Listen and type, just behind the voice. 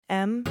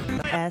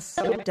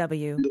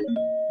MSW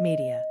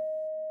Media.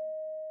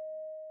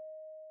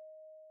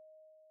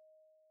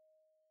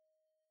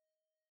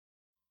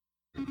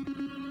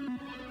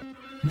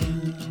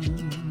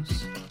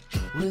 News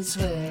with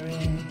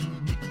swearing.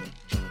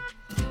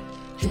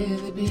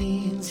 Daily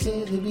beans,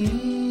 daily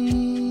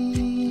beans.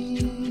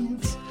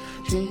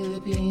 Daily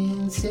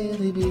beans,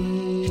 daily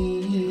beans.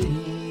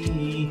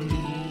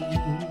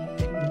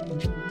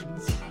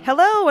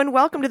 Hello and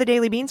welcome to the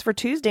Daily Beans for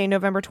Tuesday,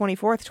 November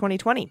 24th,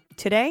 2020.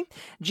 Today,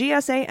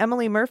 GSA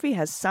Emily Murphy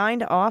has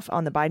signed off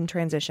on the Biden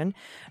transition.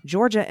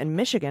 Georgia and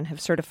Michigan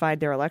have certified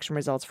their election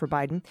results for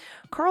Biden.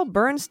 Carl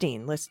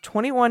Bernstein lists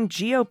 21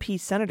 GOP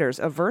senators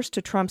averse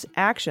to Trump's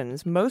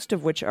actions, most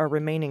of which are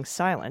remaining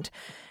silent.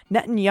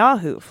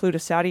 Netanyahu flew to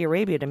Saudi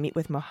Arabia to meet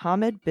with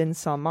Mohammed bin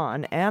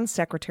Salman and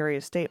Secretary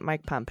of State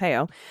Mike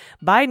Pompeo.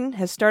 Biden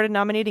has started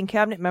nominating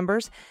cabinet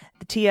members.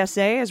 The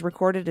TSA has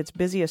recorded its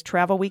busiest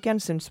travel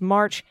weekend since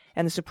March,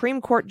 and the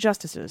Supreme Court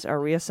justices are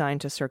reassigned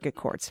to circuit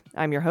courts.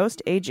 I'm your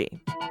host, AG.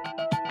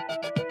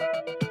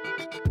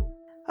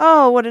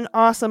 Oh, what an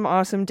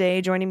awesome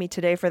day. Joining me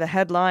today for the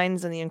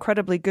headlines and the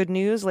incredibly good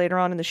news later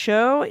on in the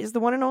show is the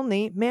one and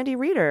only Mandy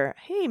Reeder.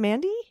 Hey,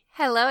 Mandy.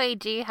 Hello,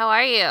 AG. How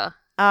are you?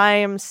 I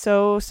am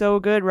so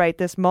good right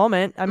this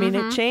moment. I mean,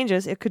 It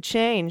changes. It could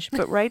change.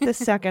 But right this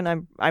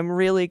second, I'm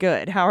really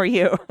good. How are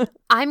you?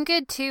 I'm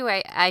good, too.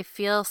 I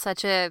feel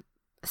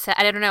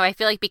I don't know. I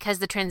feel like because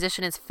the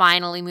transition is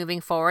finally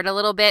moving forward a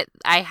little bit,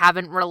 I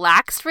haven't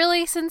relaxed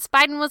really since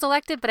Biden was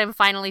elected, but I'm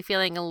finally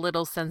feeling a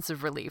little sense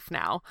of relief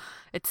now.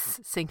 It's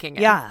sinking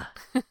in.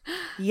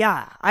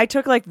 Yeah. I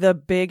took like the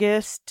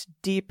biggest,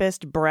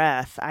 deepest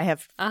breath I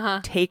have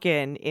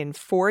taken in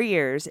 4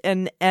 years,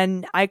 and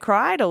I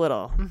cried a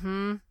little.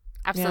 Mm-hmm.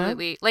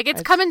 Absolutely. Yeah.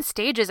 It's come in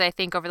stages, I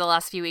think, over the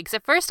last few weeks.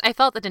 At first, I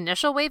felt an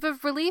initial wave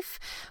of relief,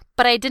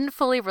 but I didn't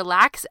fully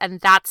relax. And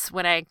that's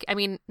when I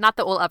mean, not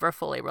that we'll ever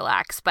fully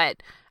relax,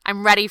 but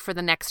I'm ready for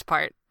the next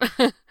part.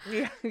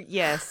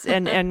 Yes.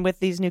 And with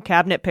these new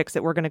cabinet picks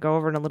that we're going to go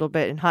over in a little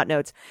bit in Hot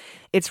Notes,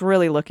 it's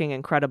really looking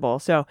incredible.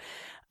 So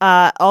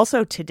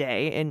also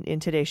today, in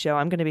today's show,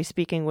 I'm going to be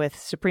speaking with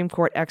Supreme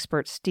Court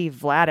expert Steve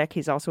Vladeck.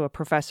 He's also a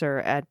professor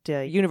at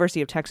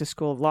University of Texas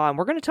School of Law. And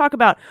we're going to talk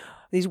about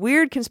these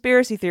weird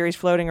conspiracy theories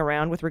floating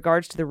around with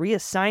regards to the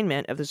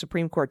reassignment of the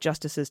Supreme Court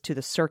justices to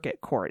the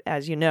circuit court.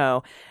 As you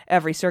know,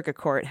 every circuit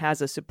court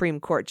has a Supreme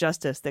Court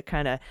justice that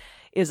kind of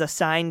is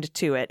assigned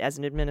to it as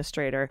an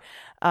administrator.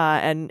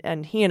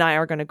 And he and I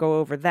are going to go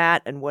over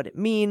that and what it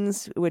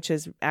means, which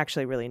is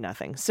actually really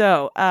nothing.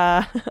 So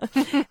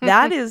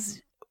that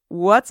is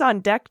what's on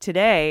deck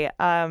today.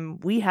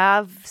 We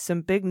have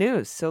some big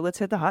news. So let's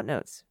hit the hot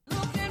notes.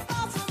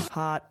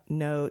 Hot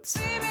notes.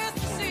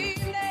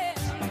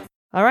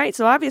 All right,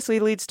 so obviously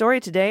the lead story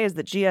today is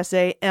that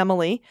GSA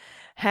Emily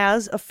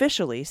has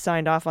officially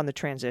signed off on the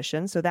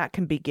transition, so that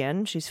can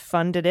begin. She's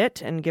funded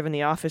it and given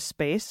the office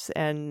space,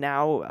 and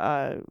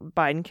now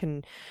Biden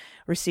can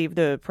receive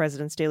the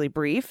president's daily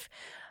brief.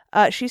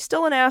 She's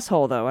still an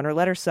asshole, though, and her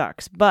letter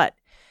sucks, but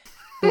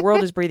the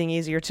world is breathing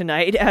easier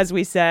tonight, as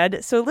we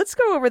said. So let's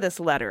go over this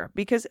letter,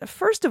 because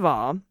first of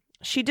all,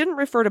 she didn't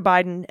refer to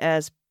Biden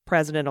as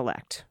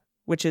president-elect,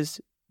 which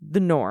is the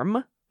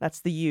norm.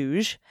 That's the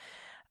usual.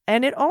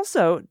 And it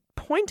also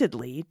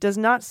pointedly does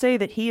not say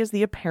that he is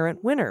the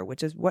apparent winner,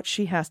 which is what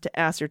she has to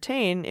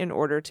ascertain in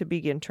order to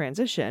begin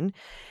transition.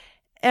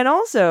 And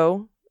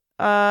also,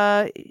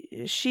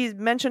 she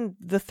mentioned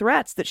the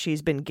threats that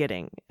she's been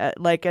getting,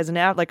 like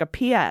a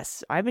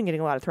PS. I've been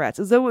getting a lot of threats,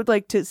 as though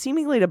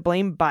seemingly to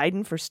blame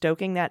Biden for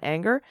stoking that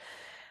anger.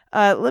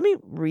 Let me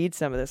read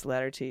some of this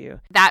letter to you.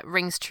 That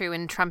rings true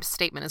in Trump's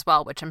statement as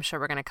well, which I'm sure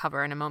we're going to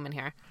cover in a moment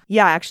here.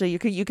 Yeah, actually,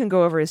 you can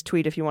go over his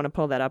tweet if you want to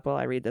pull that up while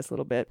I read this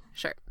little bit.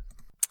 Sure.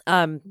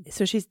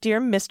 So she's,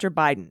 Dear Mr.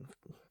 Biden,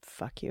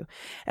 fuck you.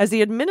 As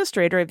the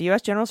administrator of the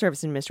U.S. General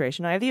Services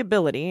Administration, I have the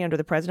ability, under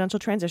the Presidential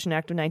Transition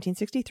Act of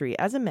 1963,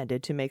 as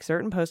amended, to make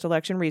certain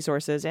post-election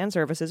resources and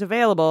services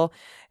available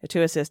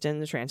to assist in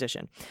the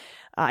transition.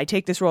 I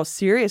take this role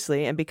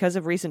seriously, and because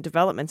of recent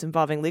developments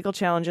involving legal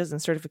challenges and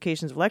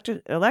certifications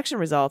of election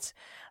results,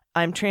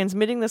 I'm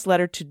transmitting this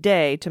letter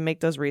today to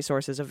make those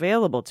resources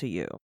available to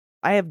you.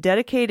 I have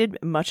dedicated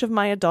much of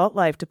my adult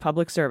life to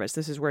public service.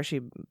 This is where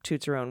she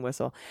toots her own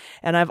whistle.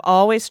 And I've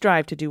always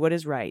strived to do what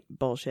is right.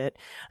 Bullshit.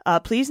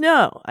 Please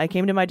know, I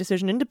came to my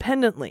decision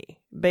independently,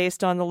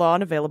 based on the law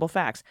and available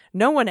facts.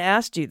 No one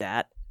asked you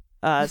that.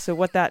 So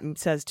what that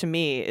says to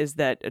me is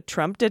that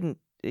Trump didn't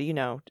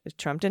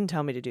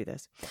tell me to do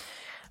this.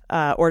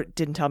 Or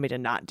didn't tell me to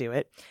not do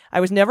it. I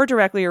was never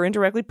directly or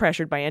indirectly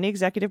pressured by any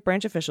executive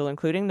branch official,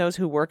 including those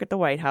who work at the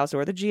White House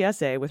or the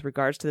GSA, with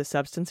regards to the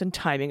substance and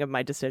timing of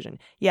my decision.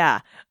 Yeah,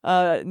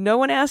 no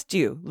one asked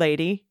you,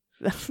 lady.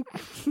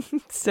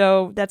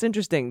 So that's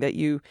interesting that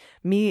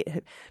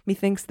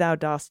methinks thou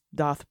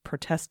doth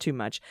protest too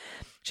much.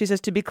 She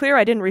says, to be clear,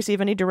 I didn't receive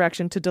any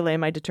direction to delay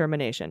my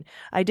determination.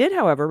 I did,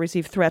 however,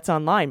 receive threats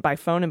online by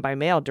phone and by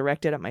mail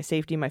directed at my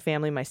safety, my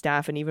family, my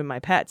staff, and even my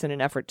pets in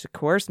an effort to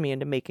coerce me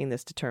into making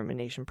this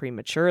determination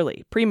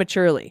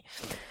prematurely.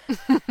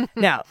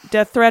 Now,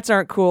 death threats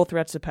aren't cool.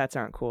 Threats to pets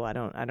aren't cool. I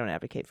don't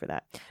advocate for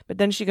that. But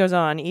then she goes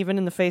on, even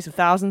in the face of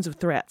thousands of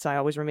threats, I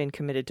always remain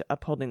committed to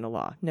upholding the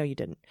law. No, you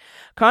didn't.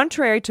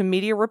 Contrary to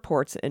media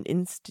reports and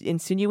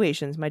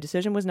insinuations, my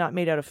decision was not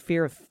made out of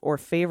fear or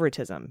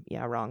favoritism.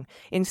 Yeah, wrong.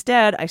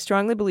 Instead, I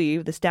strongly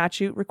believe the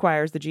statute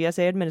requires the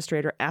GSA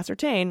administrator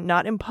ascertain,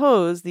 not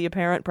impose, the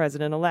apparent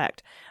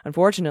president-elect.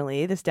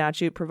 Unfortunately, the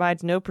statute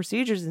provides no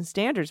procedures and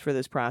standards for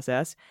this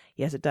process.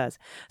 Yes, it does.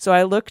 So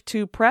I look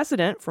to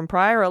precedent from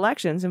prior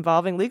elections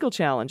involving legal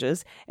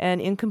challenges and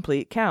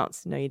incomplete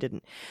counts. No, you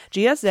didn't.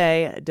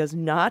 GSA does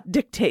not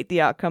dictate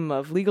the outcome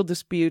of legal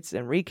disputes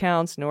and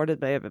recounts, nor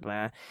did blah, blah,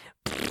 blah.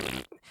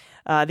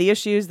 The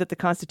issues that the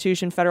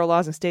Constitution, federal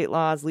laws, and state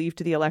laws leave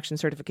to the election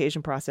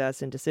certification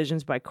process and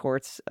decisions by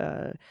courts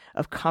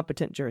of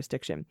competent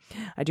jurisdiction.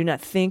 I do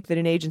not think that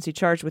an agency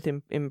charged with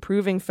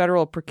improving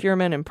federal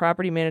procurement and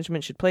property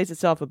management should place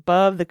itself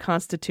above the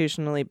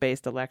constitutionally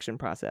based election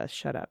process.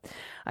 Shut up.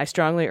 I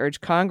strongly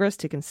urge Congress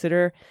to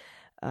consider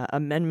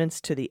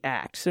amendments to the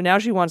act. So now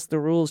she wants the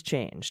rules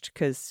changed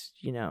because,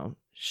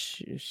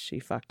 she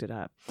fucked it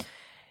up.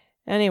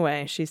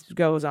 Anyway, she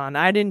goes on,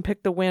 I didn't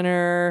pick the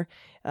winner.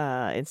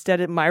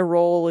 Instead, my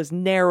role is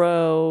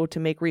narrow to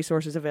make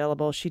resources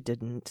available. She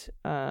didn't.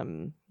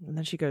 And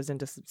then she goes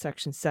into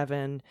section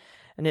 7.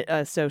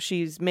 And so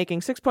she's making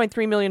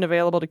 $6.3 million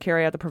available to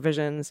carry out the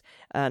provisions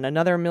and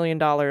another $1 million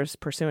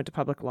pursuant to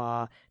public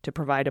law to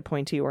provide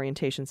appointee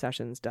orientation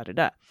sessions, That's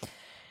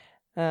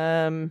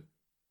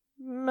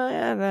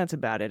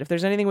about it. If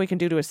there's anything we can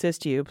do to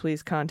assist you,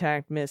 please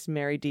contact Miss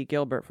Mary D.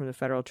 Gilbert from the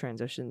Federal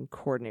Transition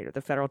Coordinator.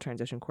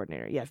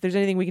 Yeah, if there's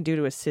anything we can do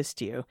to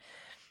assist you,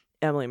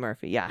 Emily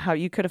Murphy. Yeah, how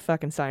you could have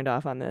fucking signed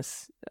off on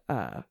this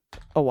a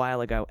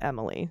while ago,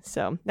 Emily.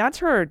 So that's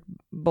her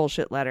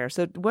bullshit letter.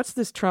 So what's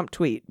this Trump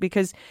tweet?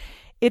 Because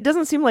it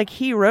doesn't seem like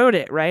he wrote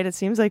it, right? It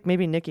seems like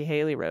maybe Nikki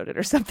Haley wrote it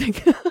or something.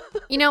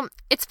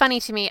 It's funny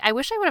to me. I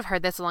wish I would have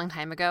heard this a long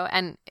time ago.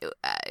 And,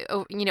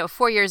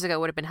 4 years ago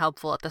would have been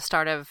helpful at the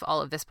start of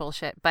all of this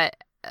bullshit. But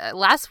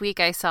last week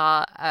I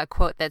saw a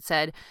quote that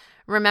said,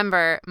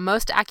 remember,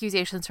 most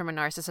accusations from a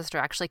narcissist are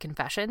actually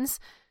confessions.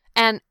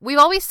 And we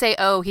always say,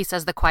 oh, he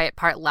says the quiet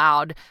part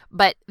loud.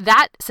 But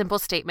that simple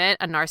statement,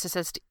 a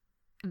narcissist,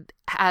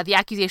 the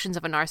accusations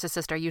of a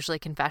narcissist are usually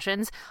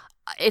confessions.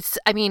 It's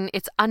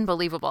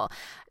unbelievable.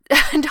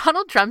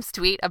 Donald Trump's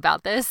tweet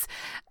about this,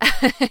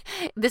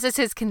 this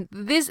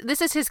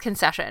is his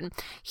concession.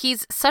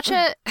 He's such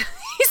a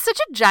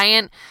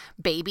giant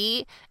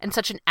baby and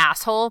such an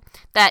asshole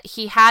that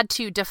he had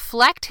to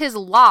deflect his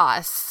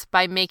loss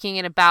by making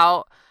it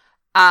about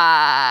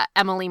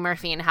Emily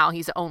Murphy and how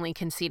he's only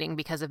conceding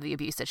because of the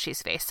abuse that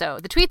she's faced. So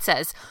the tweet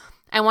says,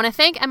 I want to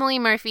thank Emily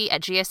Murphy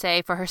at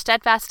GSA for her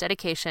steadfast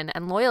dedication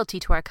and loyalty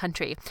to our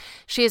country.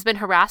 She has been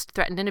harassed,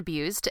 threatened, and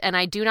abused, and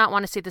I do not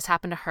want to see this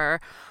happen to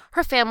her,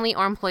 her family,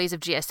 or employees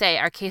of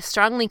GSA. Our case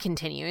strongly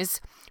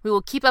continues. We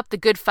will keep up the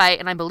good fight,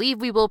 and I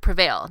believe we will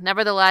prevail.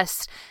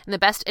 Nevertheless, in the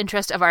best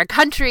interest of our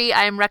country,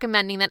 I am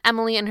recommending that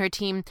Emily and her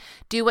team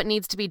do what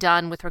needs to be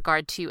done with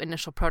regard to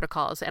initial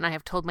protocols, and I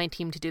have told my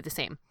team to do the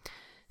same.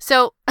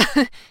 So,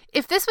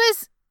 if this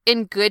was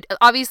in good,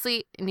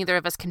 obviously neither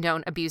of us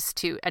condone abuse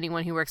to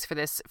anyone who works for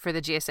the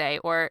GSA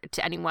or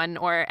to anyone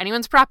or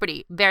anyone's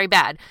property. Very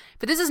bad.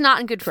 But this is not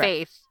in good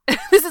faith.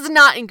 This is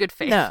not in good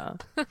faith. No.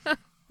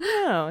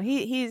 No,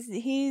 he's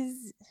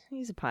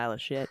a pile of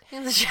shit.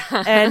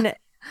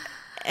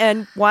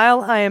 And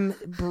while I'm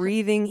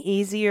breathing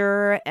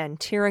easier and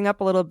tearing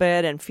up a little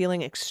bit and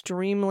feeling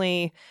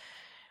extremely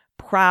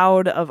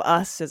proud of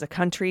us as a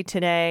country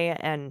today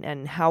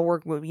and how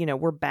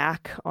we're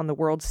back on the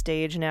world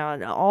stage now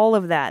and all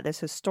of that,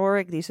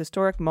 these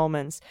historic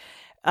moments,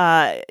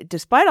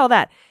 despite all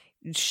that,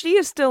 she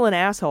is still an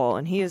asshole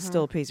and he is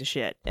still a piece of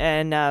shit,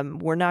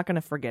 and we're not going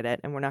to forget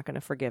it and we're not going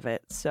to forgive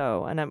it.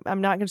 So, and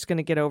I'm not just going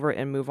to get over it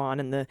and move on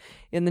in the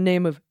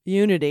name of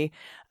unity.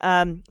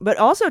 But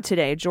also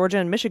today, Georgia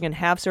and Michigan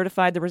have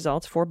certified the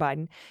results for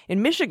Biden.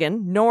 In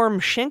Michigan, Norman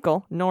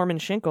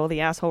Schinkel,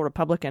 the asshole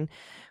Republican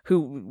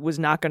who was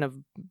not going to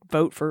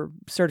vote for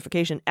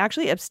certification,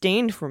 actually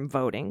abstained from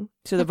voting.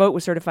 So the vote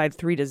was certified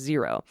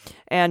 3-0.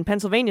 And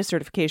Pennsylvania's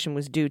certification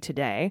was due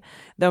today,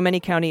 though many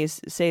counties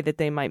say that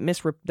they might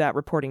miss that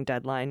reporting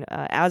deadline.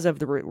 As of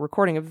the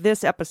recording of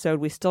this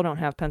episode, we still don't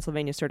have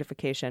Pennsylvania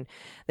certification.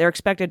 They're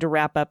expected to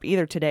wrap up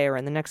either today or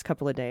in the next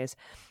couple of days.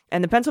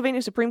 And the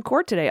Pennsylvania Supreme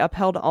Court today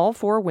upheld all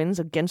 4 wins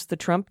against the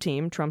Trump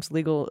team, Trump's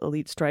legal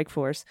elite strike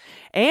force,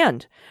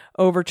 and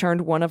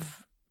overturned one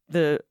of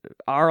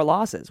our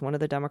losses, one of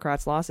the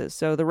Democrats' losses.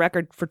 So the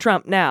record for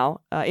Trump now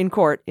in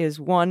court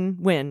is 1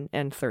 win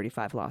and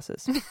 35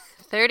 losses.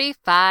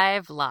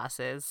 35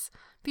 losses.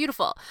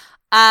 Beautiful.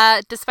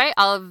 Despite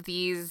all of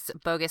these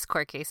bogus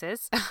court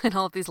cases and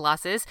all of these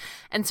losses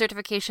and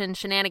certification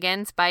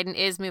shenanigans, Biden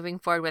is moving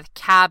forward with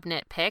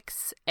cabinet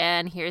picks.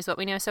 And here's what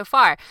we know so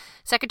far.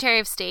 Secretary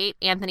of State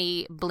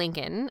Anthony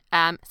Blinken.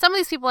 Some of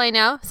these people I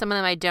know, some of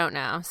them I don't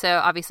know. So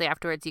obviously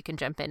afterwards you can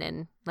jump in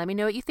and let me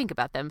know what you think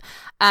about them.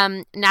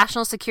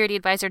 National Security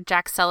Advisor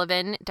Jack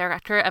Sullivan,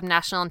 Director of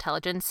National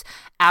Intelligence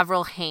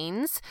Avril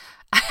Haines.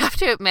 I have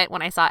to admit,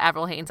 when I saw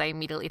Avril Haines, I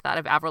immediately thought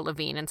of Avril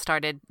Lavigne and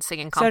started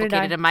singing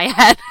Complicated in my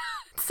head.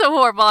 It's so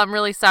horrible. I'm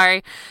really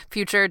sorry,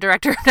 future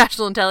Director of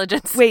National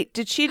Intelligence. Wait,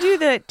 did she do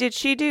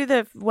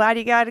the why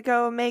do you gotta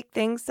go make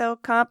things so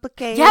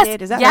complicated?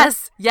 Yes, Is that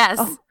yes, right?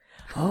 yes.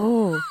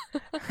 Oh.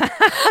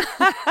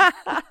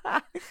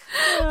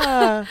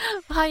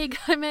 Why you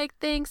gotta make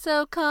things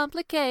so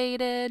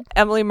complicated?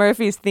 Emily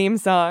Murphy's theme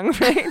song,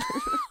 right?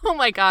 Oh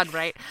my God,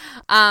 right.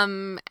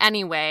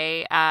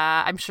 Anyway,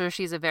 I'm sure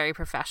she's a very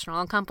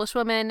professional, accomplished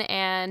woman,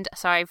 and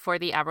sorry for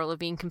the Avril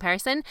Lavigne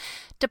comparison.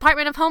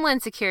 Department of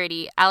Homeland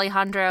Security,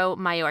 Alejandro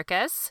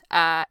Mayorkas,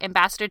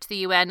 Ambassador to the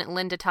UN,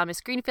 Linda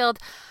Thomas-Greenfield,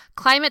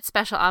 Climate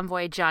Special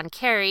Envoy John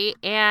Kerry,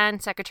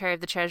 and Secretary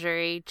of the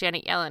Treasury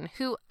Janet Yellen,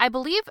 who I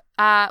believe,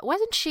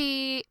 wasn't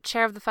she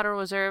chair of the Federal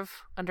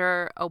Reserve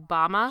under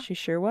Obama? She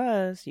sure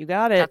was. You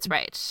got it. That's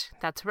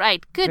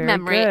right. Good Very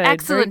memory. good.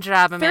 Excellent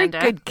job, Amanda.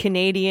 Very good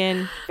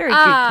Canadian. Very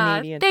good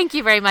Canadian. Thank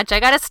you very much. I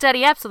got to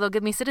study up so they'll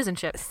give me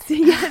citizenship.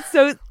 Yeah,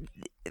 so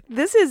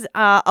this is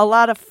a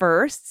lot of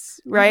firsts,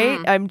 right?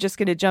 Mm-hmm. I'm just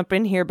going to jump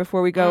in here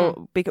before we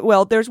go.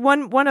 Well, there's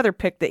one other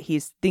pick that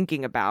he's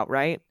thinking about,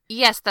 right?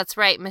 Yes, that's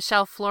right.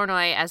 Michelle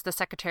Flournoy as the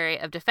Secretary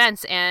of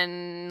Defense.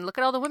 And look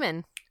at all the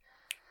women.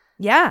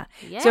 Yeah.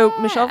 So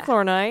Michelle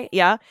Flournoy,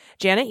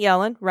 Janet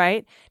Yellen,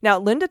 right? Now,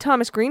 Linda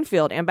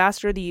Thomas-Greenfield,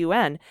 Ambassador to the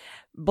UN,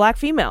 Black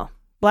female,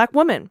 Black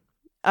woman,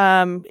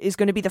 is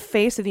going to be the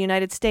face of the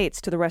United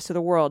States to the rest of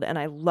the world. And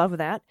I love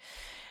that.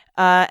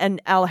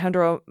 And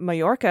Alejandro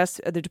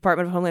Mayorkas, the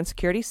Department of Homeland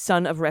Security,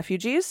 son of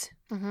refugees.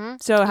 Mm-hmm.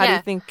 So how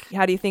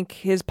do you think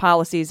his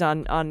policies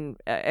on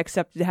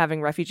except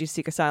having refugees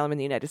seek asylum in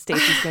the United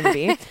States is going to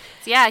be?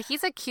 Yeah,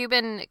 he's a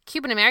Cuban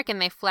American.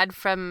 They fled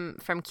from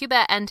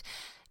Cuba, and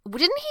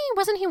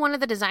wasn't he one of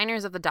the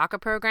designers of the DACA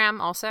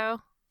program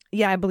also?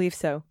 Yeah, I believe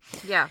so.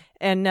 Yeah.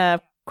 And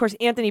of course,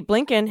 Anthony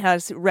Blinken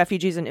has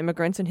refugees and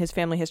immigrants in his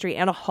family history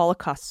and a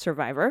Holocaust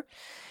survivor.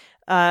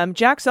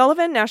 Jack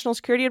Sullivan, National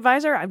Security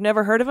Advisor. I've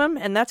never heard of him,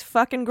 and that's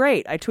fucking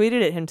great. I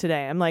tweeted at him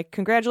today. I'm like,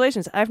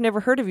 congratulations. I've never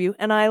heard of you,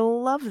 and I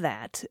love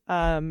that.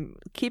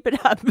 Keep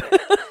it up.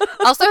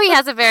 Also, he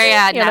has a very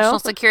National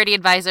Security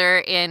Advisor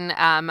in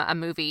a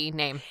movie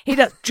name. He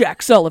does.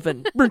 Jack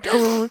Sullivan.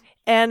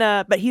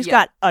 And but he's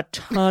got a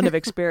ton of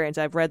experience.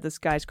 I've read this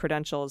guy's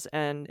credentials,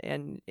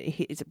 and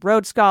he's a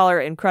Rhodes Scholar,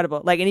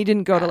 incredible. And he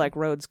didn't go to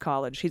Rhodes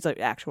College. He's an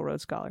actual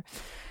Rhodes Scholar.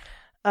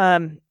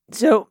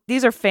 So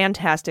these are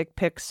fantastic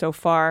picks so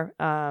far.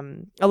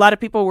 A lot of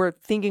people were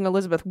thinking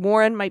Elizabeth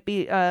Warren might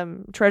be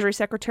Treasury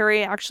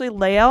Secretary. Actually,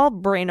 Lael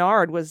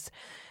Brainard was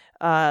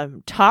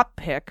top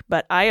pick,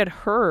 but I had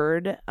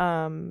heard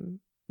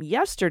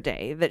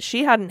yesterday that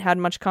she hadn't had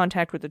much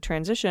contact with the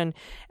transition,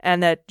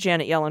 and that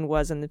Janet Yellen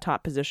was in the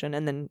top position.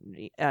 And then,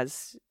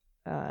 as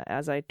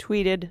I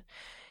tweeted,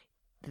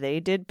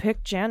 they did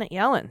pick Janet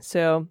Yellen.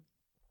 So,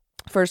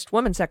 first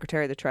woman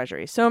Secretary of the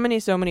Treasury. So many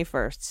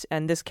firsts,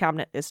 and this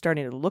cabinet is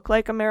starting to look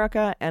like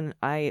America, and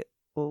I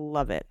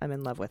love it. I'm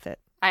in love with it.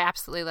 I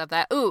absolutely love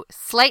that. Ooh,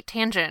 slight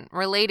tangent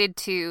related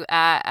to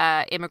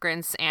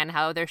immigrants and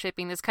how they're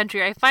shipping this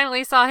country. I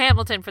finally saw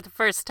Hamilton for the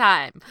first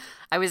time.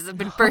 I've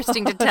been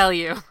bursting to tell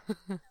you.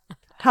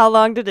 How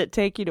long did it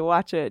take you to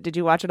watch it? Did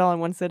you watch it all in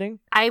one sitting?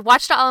 I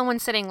watched it all in one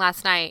sitting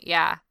last night,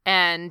 yeah.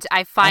 And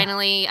I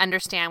finally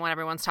understand what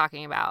everyone's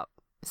talking about.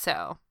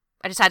 So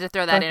I just had to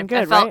throw that in.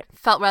 Good, it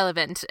felt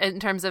relevant in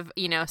terms of,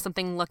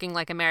 something looking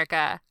like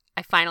America.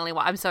 I finally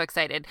I'm so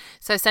excited.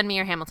 So send me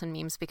your Hamilton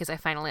memes because I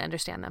finally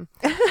understand them.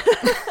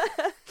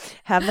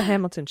 Have the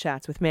Hamilton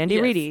chats with Mandy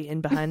Reedy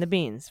in Behind the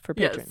Beans for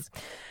patrons.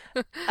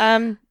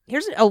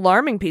 Here's an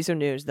alarming piece of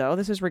news, though.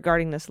 This is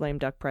regarding this lame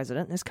duck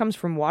president. This comes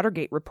from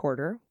Watergate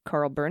reporter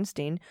Carl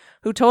Bernstein,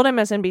 who told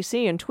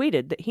MSNBC and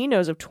tweeted that he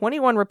knows of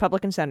 21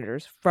 Republican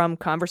senators from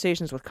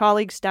conversations with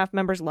colleagues, staff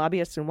members,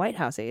 lobbyists, and White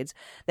House aides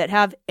that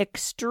have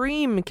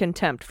extreme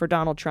contempt for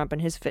Donald Trump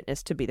and his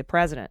fitness to be the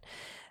president.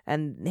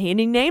 And he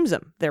names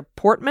them. They're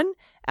Portman,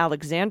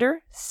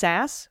 Alexander,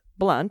 Sass,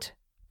 Blunt,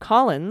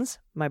 Collins,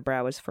 my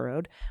brow is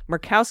furrowed,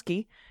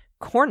 Murkowski,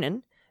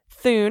 Cornyn,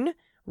 Thune,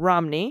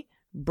 Romney,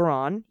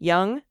 Braun,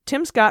 Young,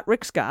 Tim Scott,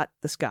 Rick Scott,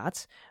 the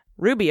Scotts,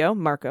 Rubio,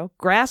 Marco,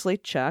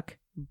 Grassley, Chuck,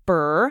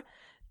 Burr,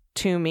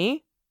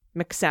 Toomey,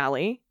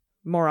 McSally,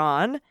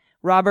 Moran,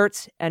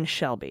 Roberts, and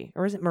Shelby.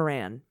 Or is it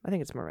Moran? I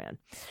think it's Moran.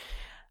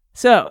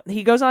 So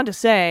he goes on to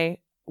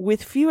say,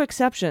 with few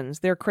exceptions,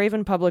 their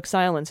craven public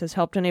silence has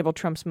helped enable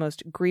Trump's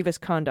most grievous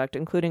conduct,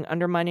 including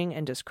undermining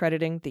and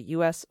discrediting the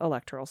U.S.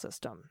 electoral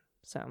system.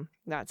 So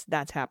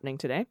that's happening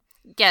today.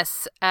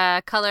 Yes.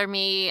 Color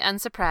me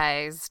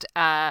unsurprised.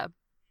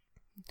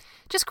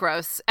 Just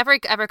gross. Every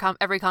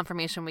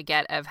confirmation we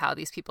get of how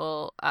these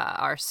people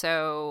are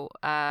so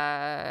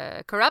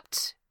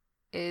corrupt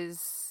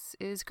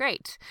is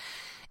great.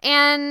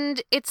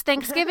 And it's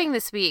Thanksgiving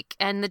this week,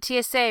 and the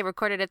TSA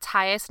recorded its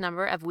highest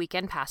number of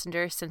weekend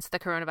passengers since the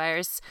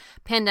coronavirus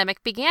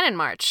pandemic began in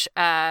March,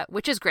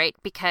 which is great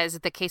because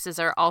the cases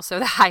are also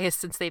the highest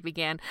since they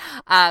began,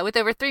 with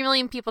over 3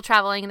 million people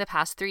traveling in the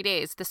past 3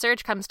 days. The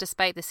surge comes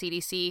despite the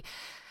CDC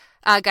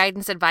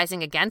guidance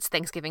advising against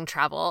Thanksgiving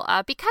travel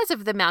because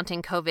of the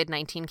mounting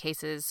COVID-19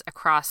 cases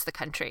across the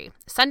country.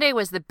 Sunday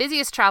was the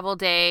busiest travel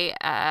day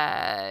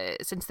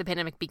since the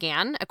pandemic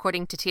began,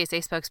 according to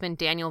TSA spokesman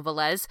Daniel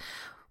Velez.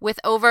 With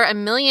over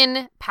 1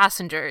 million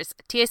passengers,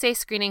 TSA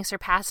screening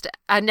surpassed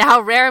a now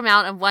rare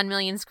amount of 1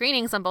 million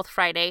screenings on both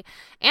Friday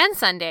and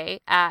Sunday.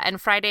 And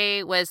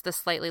Friday was the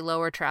slightly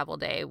lower travel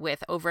day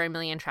with over 1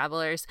 million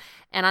travelers.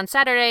 And on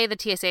Saturday, the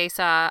TSA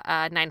saw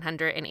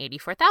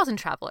 984,000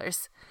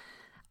 travelers.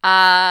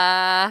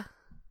 Yeah.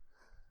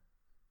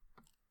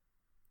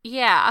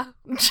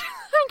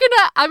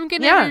 I'm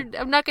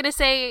not gonna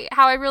say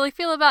how I really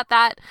feel about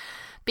that,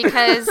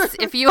 because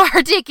if you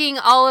are taking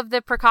all of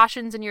the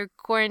precautions and you're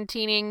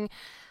quarantining,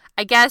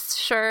 I guess,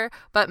 sure,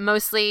 but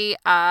mostly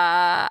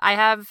I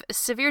have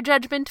severe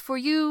judgment for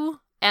you,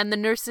 and the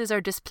nurses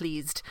are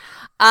displeased.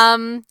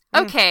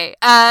 Okay.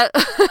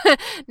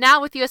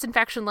 Now with U.S.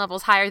 infection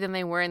levels higher than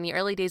they were in the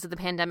early days of the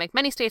pandemic,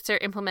 many states are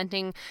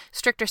implementing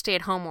stricter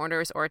stay-at-home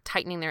orders or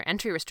tightening their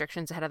entry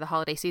restrictions ahead of the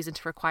holiday season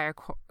to require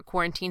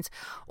quarantines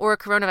or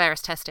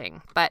coronavirus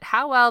testing. But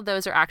how well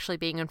those are actually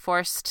being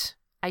enforced,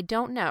 I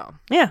don't know.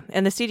 Yeah,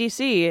 and the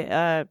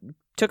CDC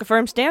took a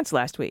firm stance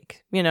last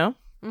week,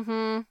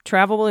 Mm-hmm.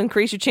 Travel will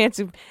increase your chance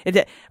of...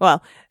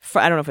 Well,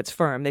 I don't know if it's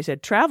firm. They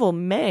said travel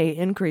may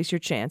increase your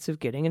chance of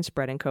getting and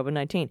spreading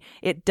COVID-19.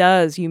 It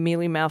does, you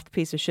mealy-mouthed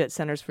piece of shit,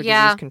 Centers for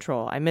Disease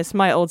Control. I miss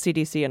my old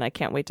CDC, and I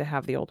can't wait to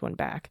have the old one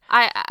back.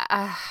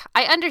 I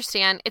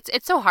understand.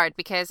 It's so hard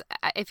because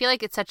I feel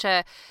like it's such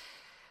a...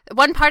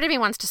 One part of me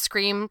wants to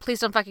scream, please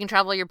don't fucking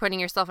travel, you're putting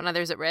yourself and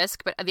others at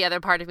risk. But the other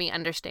part of me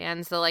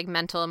understands the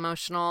mental,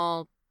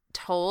 emotional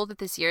toll that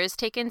this year has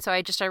taken. So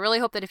I really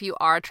hope that if you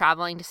are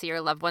traveling to see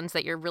your loved ones,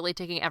 that you're really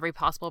taking every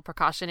possible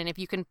precaution. And if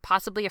you can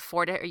possibly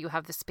afford it or you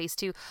have the space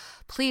to,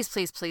 please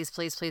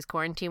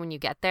quarantine when you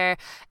get there.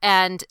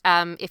 And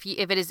if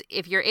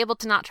you're able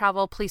to not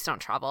travel, please don't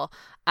travel.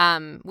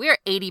 We are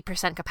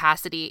 80%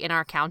 capacity in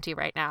our county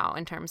right now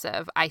in terms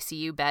of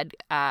ICU bed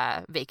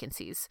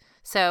vacancies.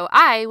 So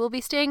I will be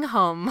staying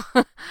home.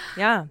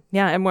 Yeah.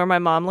 And where my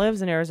mom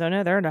lives in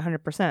Arizona, they're at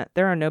 100%.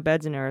 There are no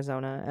beds in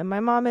Arizona. And my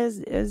mom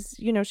is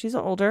she's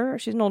an older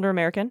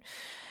American.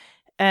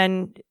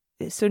 And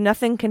so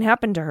nothing can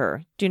happen to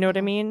her. Do you know what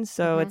I mean?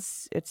 So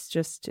it's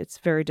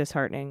very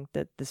disheartening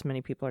that this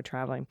many people are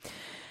traveling,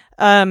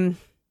 on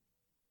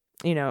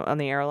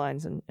the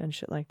airlines and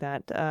shit like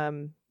that.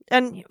 And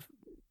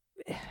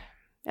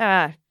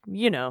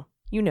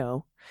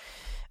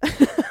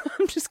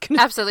I'm just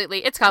gonna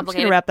absolutely. It's complicated. I'm just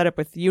gonna wrap that up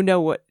with you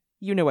know what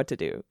to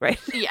do, right?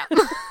 Yeah.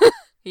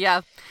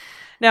 Yeah.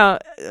 Now,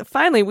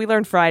 finally, we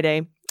learned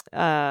Friday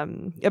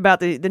about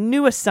the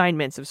new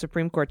assignments of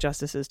Supreme Court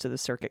justices to the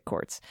circuit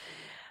courts.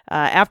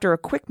 After a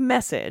quick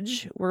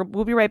message,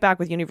 we'll be right back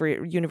with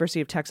University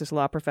of Texas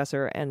law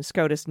professor and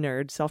SCOTUS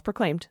nerd,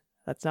 self-proclaimed.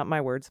 That's not my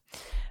words.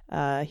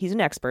 He's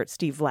an expert,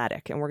 Steve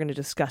Vladeck, and we're going to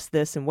discuss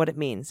this and what it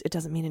means. It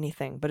doesn't mean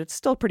anything, but it's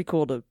still pretty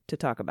cool to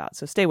talk about.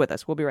 So stay with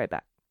us. We'll be right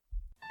back.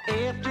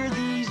 After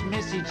these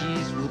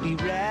messages, we'll be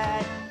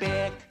right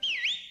back.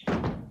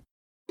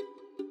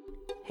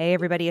 Hey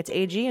everybody, it's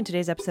AG, and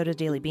today's episode of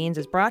Daily Beans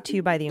is brought to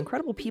you by the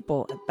incredible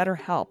people at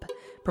BetterHelp,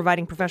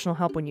 providing professional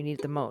help when you need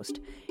it the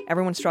most.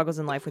 Everyone struggles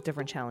in life with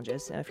different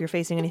challenges. If you're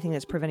facing anything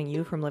that's preventing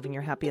you from living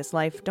your happiest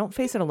life, don't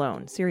face it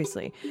alone.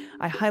 Seriously.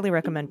 I highly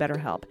recommend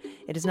BetterHelp.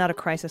 It is not a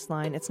crisis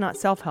line. It's not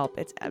self-help.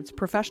 It's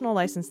professional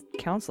licensed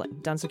counseling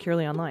done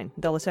securely online.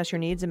 They'll assess your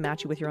needs and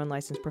match you with your own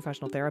licensed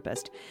professional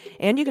therapist.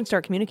 And you can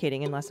start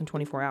communicating in less than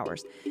 24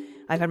 hours.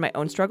 I've had my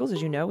own struggles,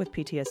 as you know, with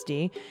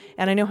PTSD,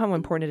 and I know how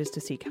important it is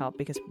to seek help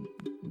because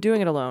doing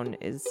it alone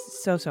is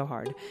so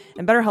hard.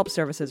 And BetterHelp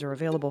services are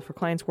available for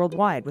clients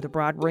worldwide with a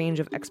broad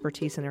range of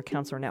expertise in their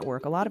counselor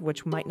network, a lot of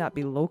which might not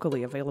be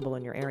locally available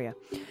in your area.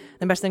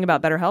 The best thing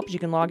about BetterHelp is you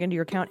can log into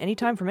your account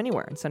anytime from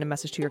anywhere and send a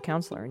message to your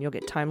counselor, and you'll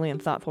get timely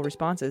and thoughtful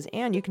responses,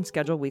 and you can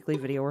schedule weekly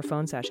video or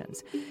phone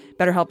sessions.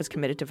 BetterHelp is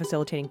committed to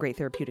facilitating great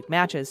therapeutic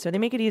matches, so they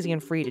make it easy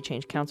and free to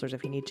change counselors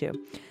if you need to.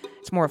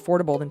 It's more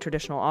affordable than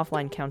traditional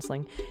offline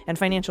counseling, and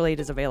financial aid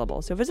is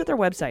available. So visit their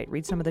website,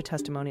 read some of the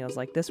testimonials,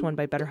 like this one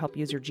by BetterHelp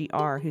user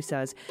GR, who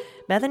says,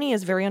 Bethany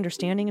is very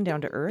understanding and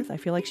down to earth. I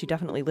feel like she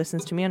definitely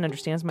listens to me and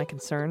understands my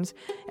concerns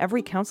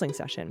every counseling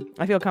session.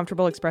 I feel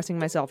comfortable expressing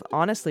myself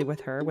honestly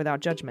with her without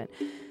judgment.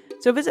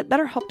 So visit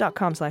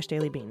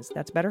BetterHelp.com/dailybeans.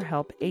 That's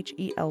BetterHelp,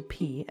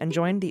 HELP, and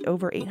join the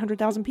over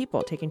 800,000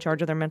 people taking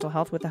charge of their mental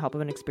health with the help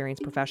of an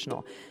experienced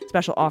professional.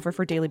 Special offer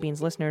for Daily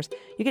Beans listeners.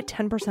 You get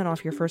 10%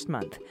 off your first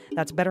month.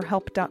 That's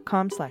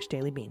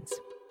BetterHelp.com/dailybeans.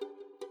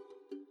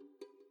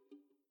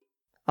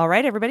 All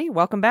right, everybody,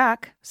 welcome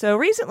back. So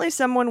recently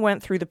someone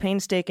went through the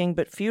painstaking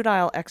but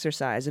futile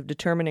exercise of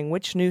determining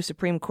which new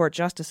Supreme Court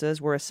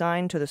justices were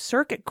assigned to the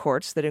circuit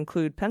courts that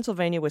include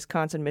Pennsylvania,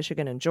 Wisconsin,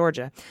 Michigan, and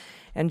Georgia.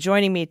 And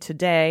joining me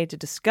today to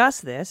discuss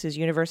this is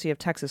University of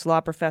Texas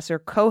law professor,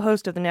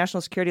 co-host of the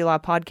National Security Law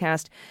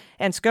podcast,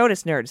 and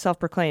SCOTUS nerd,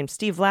 self-proclaimed,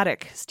 Steve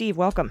Vladeck. Steve,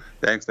 welcome.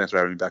 Thanks for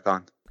having me back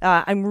on.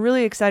 I'm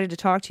really excited to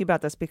talk to you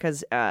about this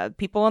because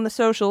people on the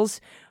socials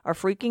are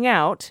freaking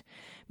out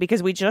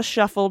because we just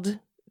shuffled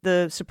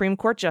the Supreme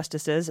Court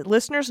justices.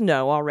 Listeners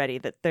know already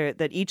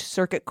that each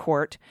circuit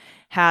court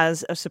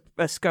has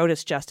a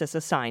SCOTUS justice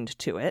assigned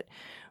to it,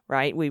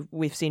 right?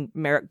 We've seen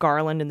Merrick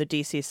Garland in the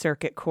D.C.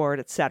 Circuit Court,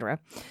 et cetera.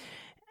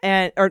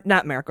 Or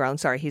not Merrick Garland,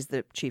 sorry, he's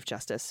the Chief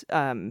Justice.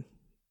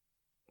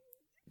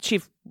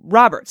 Chief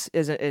Roberts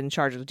is in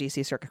charge of the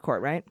D.C. Circuit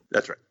Court, right?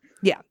 That's right.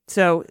 Yeah.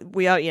 So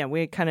we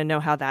kind of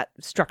know how that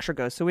structure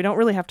goes, so we don't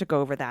really have to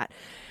go over that.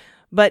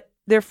 But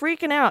they're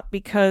freaking out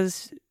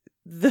because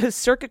the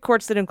circuit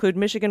courts that include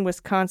Michigan,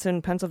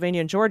 Wisconsin,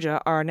 Pennsylvania, and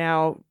Georgia are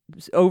now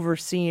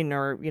overseen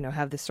or,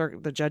 have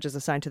the judges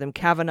assigned to them: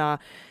 Kavanaugh,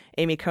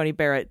 Amy Coney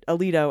Barrett,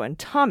 Alito, and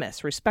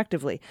Thomas,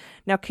 respectively.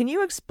 Now, can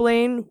you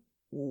explain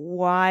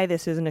why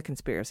this isn't a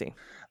conspiracy?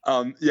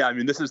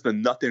 This is the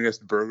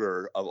nothingest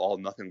burger of all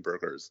nothing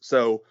burgers.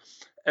 So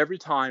every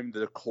time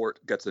the court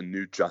gets a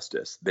new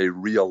justice, they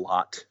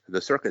reallot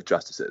the circuit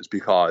justices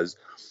because,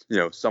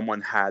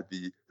 someone had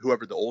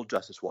whoever the old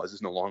justice was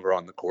is no longer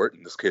on the court,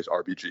 in this case,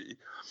 RBG.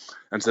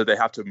 And so they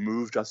have to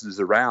move justices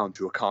around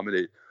to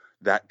accommodate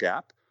that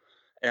gap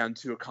and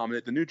to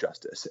accommodate the new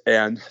justice.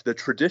 And the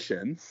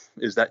tradition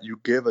is that you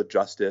give a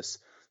justice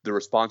the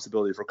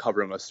responsibility for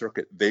covering a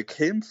circuit they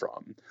came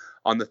from,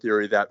 on the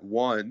theory that,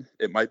 one,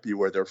 it might be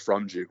where they're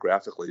from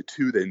geographically,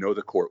 two, they know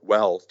the court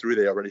well, three,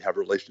 they already have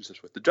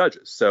relationships with the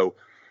judges. So,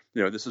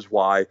 this is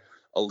why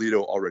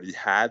Alito already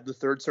had the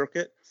Third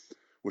Circuit,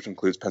 which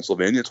includes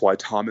Pennsylvania. It's why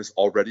Thomas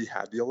already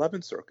had the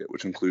 11th Circuit,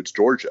 which includes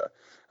Georgia,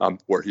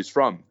 where he's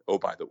from, oh,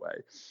 by the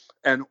way.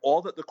 And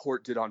all that the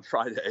court did on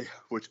Friday,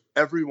 which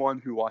everyone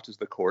who watches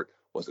the court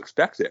was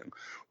expecting,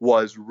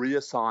 was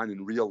reassign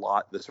and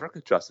reallot the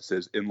circuit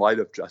justices in light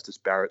of Justice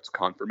Barrett's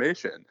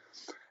confirmation.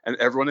 And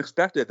everyone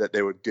expected that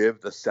they would give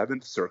the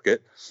 7th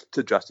Circuit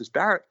to Justice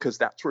Barrett because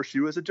that's where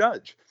she was a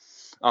judge.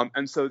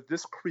 And so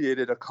this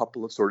created a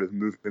couple of sort of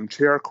moving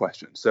chair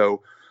questions.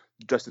 So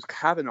Justice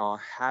Kavanaugh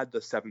had the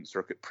 7th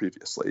Circuit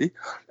previously,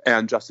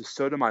 and Justice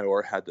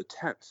Sotomayor had the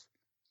 10th.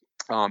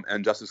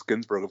 And Justice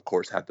Ginsburg, of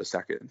course, had the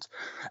 2nd.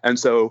 And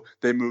so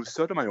they moved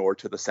Sotomayor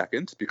to the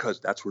 2nd because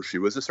that's where she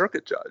was a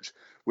circuit judge,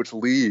 which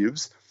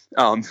leaves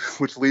the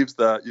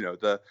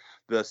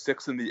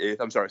 6th and the 8th.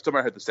 I'm sorry,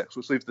 Sotomayor had the 6th,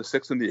 which leaves the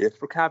 6th and the 8th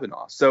for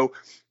Kavanaugh. So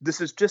this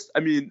is just,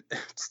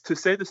 to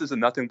say this is a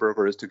nothing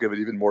burger is to give it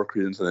even more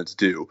credence than it's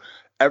due.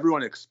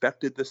 Everyone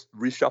expected this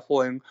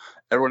reshuffling.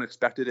 Everyone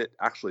expected it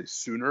actually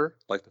sooner.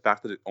 Like the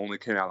fact that it only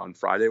came out on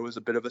Friday was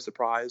a bit of a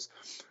surprise.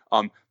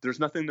 There's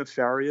nothing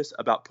nefarious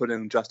about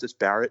putting Justice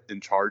Barrett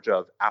in charge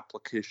of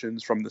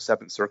applications from the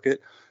 7th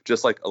Circuit,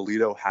 just like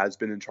Alito has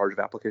been in charge of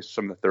applications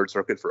from the 3rd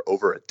Circuit for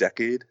over a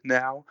decade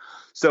now.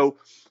 So,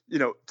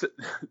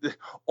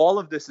 all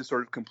of this is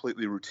sort of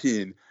completely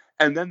routine.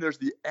 And then there's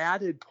the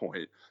added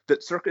point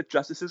that circuit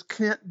justices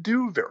can't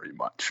do very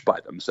much by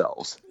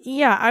themselves.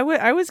 Yeah, I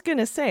was going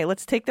to say,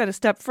 let's take that a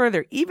step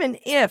further. Even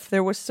if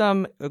there was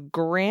some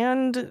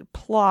grand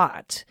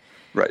plot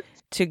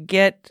to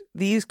get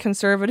these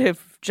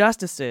conservative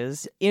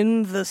justices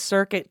in the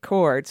circuit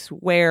courts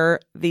where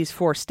these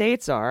 4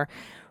 states are,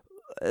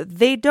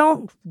 they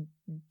don't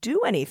do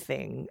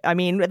anything.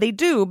 They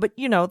do, but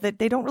that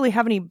they don't really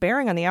have any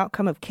bearing on the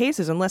outcome of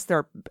cases unless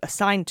they're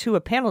assigned to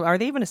a panel. Are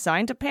they even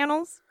assigned to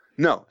panels?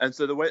 No. And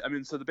so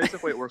the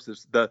basic way it works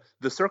is the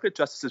circuit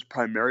justice's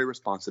primary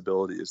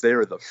responsibility is they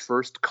are the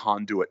first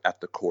conduit at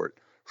the court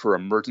for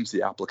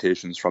emergency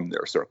applications from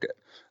their circuit.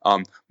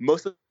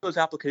 Most of those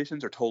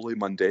applications are totally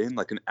mundane,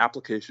 like an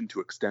application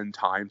to extend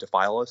time to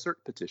file a cert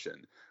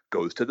petition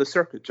goes to the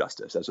circuit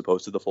justice as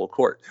opposed to the full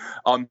court.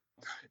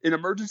 An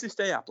emergency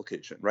stay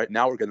application, right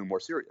now we're getting more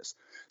serious,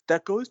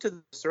 that goes to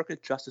the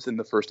circuit justice in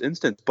the first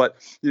instance. But,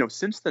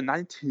 since the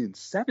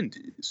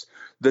 1970s,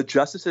 the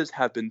justices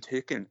have been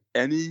taking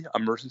any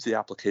emergency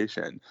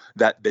application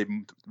that they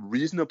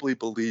reasonably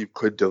believe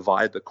could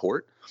divide the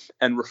court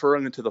and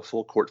referring it to the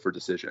full court for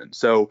decision.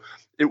 So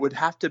it would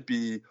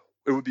be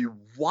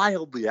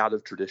wildly out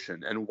of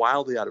tradition and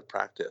wildly out of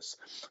practice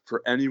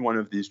for any one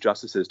of these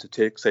justices to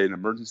take, say, an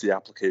emergency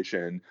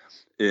application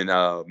in,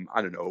 a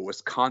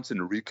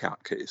Wisconsin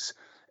recount case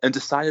and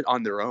decide it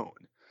on their own.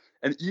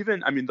 And even,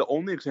 the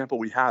only example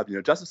we have,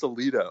 Justice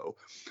Alito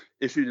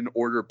issued an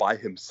order by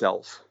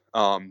himself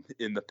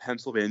in the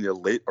Pennsylvania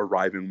late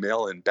arriving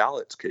mail-in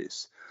ballots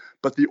case.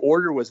 But the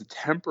order was a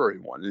temporary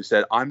one. He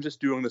said, I'm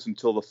just doing this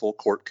until the full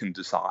court can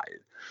decide.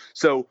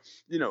 So,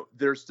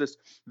 there's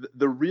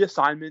the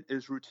reassignment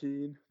is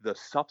routine. The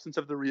substance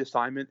of the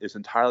reassignment is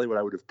entirely what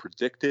I would have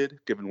predicted,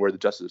 given where the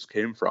justices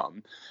came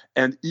from.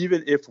 And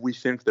even if we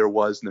think there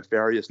was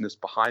nefariousness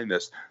behind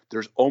this,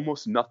 there's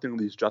almost nothing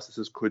these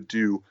justices could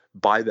do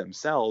by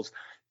themselves,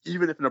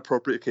 even if an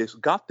appropriate case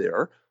got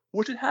there,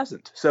 which it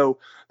hasn't. So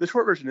the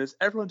short version is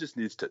everyone just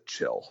needs to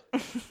chill.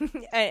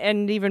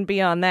 And even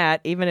beyond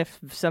that, even if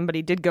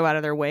somebody did go out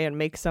of their way and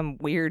make some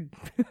weird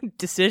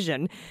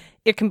decision,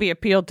 it can be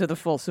appealed to the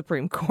full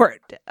Supreme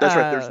Court. That's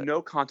right. There's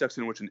no context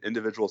in which an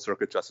individual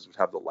circuit justice would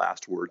have the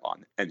last word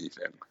on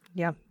anything.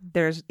 Yeah,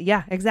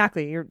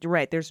 exactly. You're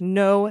right. There's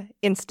no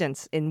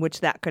instance in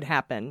which that could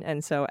happen.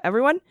 And so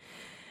everyone,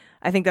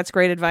 I think that's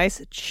great advice.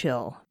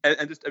 Chill.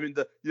 And just,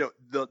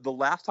 the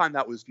last time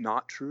that was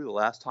not true, the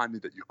last time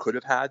that you could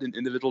have had an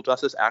individual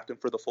justice acting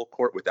for the full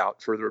court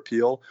without further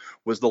appeal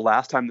was the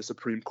last time the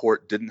Supreme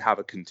Court didn't have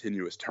a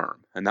continuous term,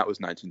 and that was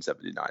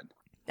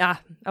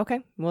 1979.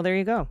 Okay. Well, there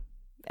you go.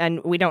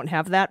 And we don't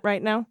have that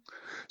right now?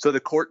 So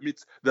the court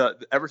meets,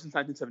 ever since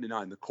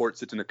 1979, the court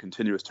sits in a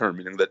continuous term,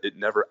 meaning that it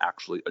never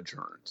actually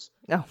adjourns.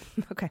 Oh,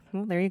 okay.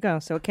 Well, there you go.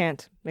 So it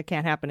can't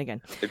happen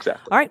again.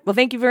 Exactly. All right. Well,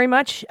 thank you very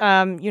much.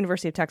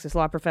 University of Texas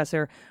law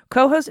professor,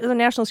 co-host of the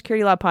National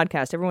Security Law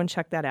podcast. Everyone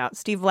check that out.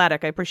 Steve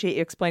Vladeck, I appreciate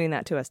you explaining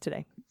that to us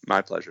today.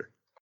 My pleasure.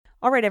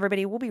 All right,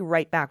 everybody. We'll be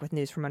right back with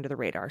news from under the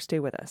radar. Stay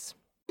with us.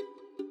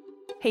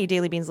 Hey,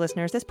 Daily Beans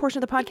listeners, this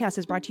portion of the podcast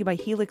is brought to you by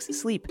Helix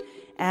Sleep.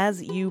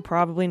 As you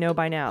probably know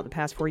by now, the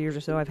past 4 years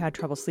or so, I've had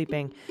trouble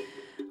sleeping.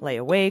 Lay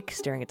awake,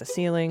 staring at the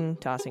ceiling,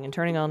 tossing and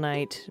turning all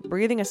night,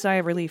 breathing a sigh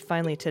of relief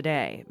finally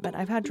today. But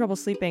I've had trouble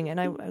sleeping, and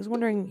I was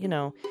wondering,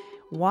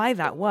 why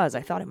that was.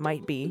 I thought it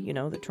might be,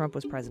 that Trump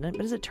was president,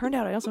 but as it turned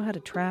out, I also had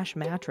a trash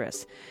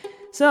mattress.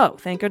 So,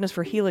 thank goodness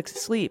for Helix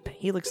Sleep.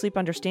 Helix Sleep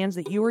understands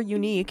that you are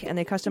unique, and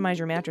they customize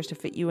your mattress to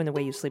fit you in the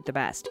way you sleep the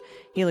best.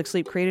 Helix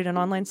Sleep created an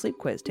online sleep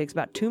quiz. It takes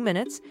about 2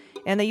 minutes,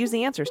 and they use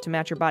the answers to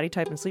match your body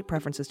type and sleep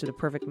preferences to the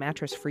perfect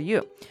mattress for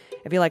you.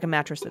 If you like a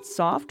mattress that's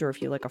soft, or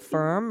if you like a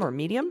firm or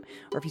medium,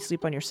 or if you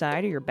sleep on your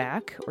side or your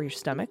back or your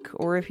stomach,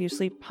 or if you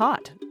sleep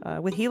hot.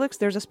 With Helix,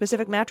 there's a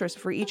specific mattress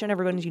for each and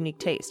everyone's unique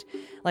taste.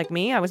 Like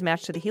me, I was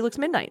matched to the Helix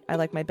Midnight. I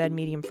like my bed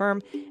medium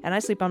firm, and I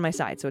sleep on my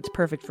side, so it's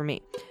perfect for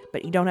me.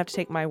 But you don't have to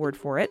take my word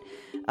for it.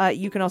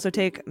 You can also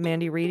take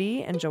Mandy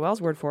Reedy and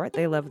Joelle's word for it.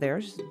 They love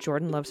theirs.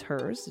 Jordan loves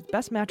hers. It's the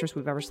best mattress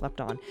we've ever slept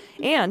on.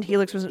 And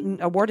Helix was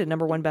awarded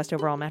 #1 best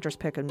overall mattress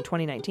pick in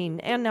 2019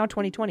 and now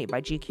 2020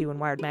 by GQ and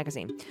Wired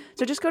magazine.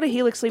 So just go to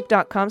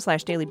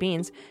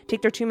helixsleep.com/dailybeans,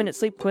 take their 2-minute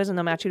sleep quiz, and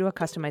they'll match you to a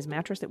customized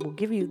mattress that will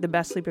give you the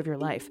best sleep of your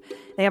life.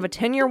 They have a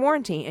 10-year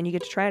warranty, and you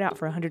get to try it out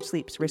for 100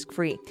 sleeps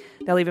risk-free.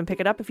 They'll even pick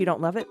it up if you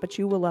don't love it, but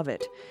you will love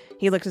it.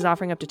 Helix is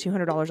offering up to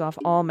 $200 off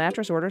all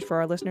mattress orders for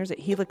our listeners at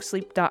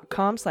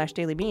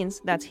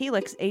helixsleep.com/dailybeans. That's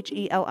Helix,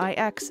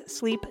 HELIX,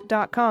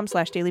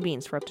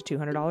 sleep.com/dailybeans for up to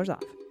 $200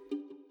 off.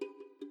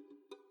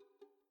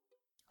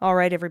 All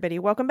right, everybody,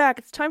 welcome back.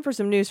 It's time for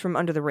some news from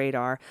under the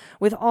radar.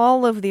 With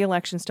all of the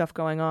election stuff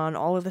going on,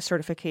 all of the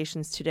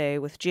certifications today,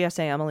 with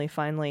GSA Emily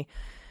finally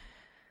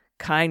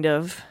kind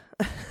of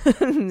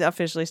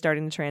officially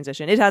starting the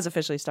transition. It has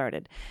officially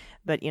started,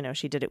 but,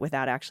 she did it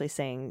without actually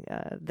saying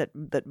that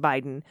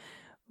Biden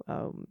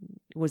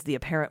was the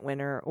apparent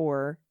winner,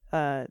 or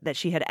that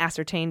she had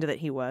ascertained that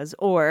he was,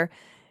 or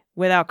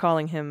without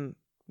calling him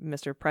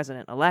Mr.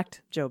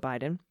 President-elect Joe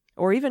Biden,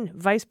 or even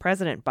Vice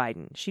President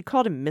Biden. She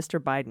called him Mr.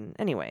 Biden.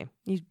 Anyway,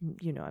 you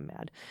know I'm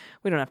mad.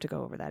 We don't have to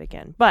go over that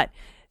again. But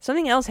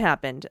something else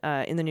happened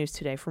in the news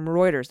today from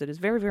Reuters that is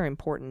very, very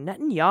important.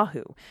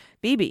 Netanyahu,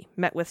 Bibi,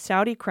 met with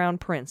Saudi Crown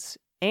Prince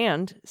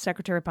and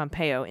Secretary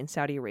Pompeo in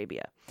Saudi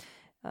Arabia.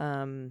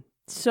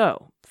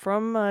 So,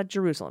 from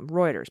Jerusalem,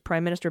 Reuters,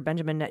 Prime Minister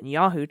Benjamin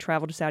Netanyahu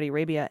traveled to Saudi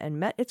Arabia and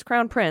met its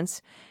crown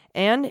prince,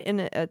 and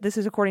this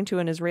is according to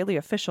an Israeli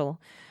official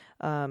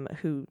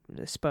who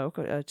spoke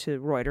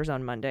to Reuters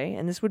on Monday,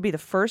 and this would be the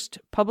first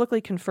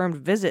publicly confirmed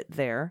visit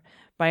there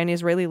by an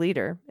Israeli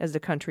leader as the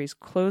countries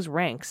close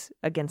ranks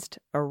against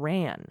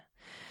Iran.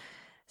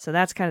 So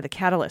that's kind of the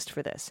catalyst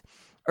for this.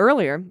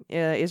 Earlier,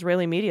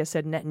 Israeli media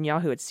said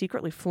Netanyahu had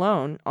secretly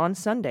flown on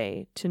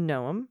Sunday to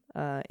Noam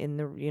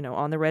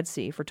on the Red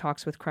Sea for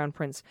talks with Crown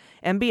Prince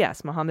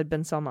MBS Mohammed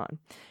bin Salman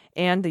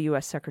and the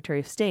U.S. Secretary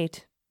of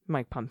State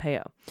Mike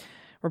Pompeo.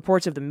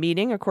 Reports of the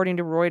meeting, according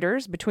to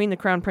Reuters, between the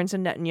Crown Prince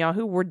and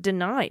Netanyahu were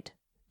denied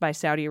by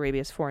Saudi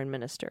Arabia's foreign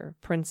minister,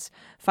 Prince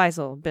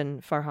Faisal bin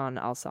Farhan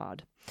Al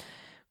Saud.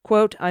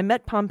 Quote, "I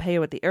met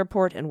Pompeo at the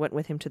airport and went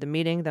with him to the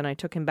meeting, then I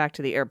took him back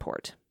to the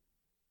airport.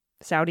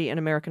 Saudi and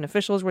American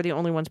officials were the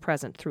only ones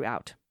present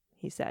throughout,"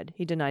 he said.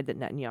 He denied that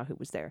Netanyahu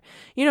was there.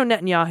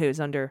 Netanyahu is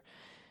under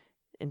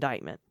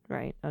indictment,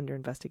 right? Under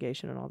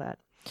investigation and all that.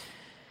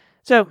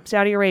 So,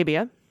 Saudi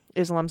Arabia,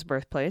 Islam's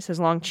birthplace, has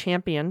long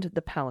championed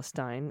the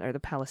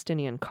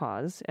Palestinian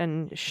cause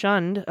and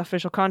shunned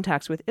official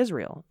contacts with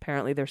Israel.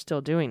 Apparently, they're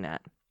still doing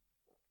that.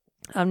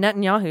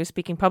 Netanyahu,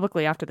 speaking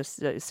publicly after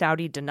the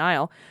Saudi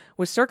denial,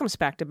 was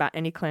circumspect about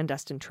any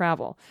clandestine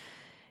travel.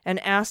 And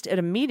asked at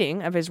a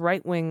meeting of his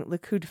right-wing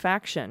Likud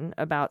faction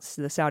about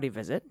the Saudi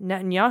visit,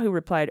 Netanyahu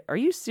replied, "Are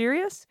you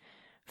serious?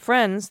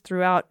 Friends,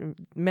 throughout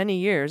many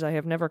years, I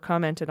have never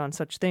commented on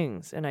such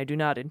things, and I do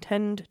not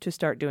intend to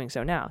start doing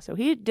so now." So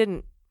he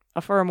didn't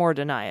affirm or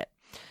deny it.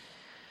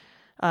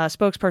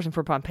 Spokesperson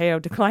for Pompeo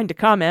declined to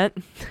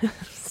comment,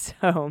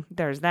 so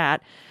there's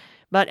that.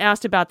 But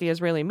asked about the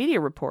Israeli media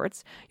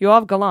reports,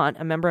 Yoav Gallant,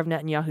 a member of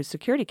Netanyahu's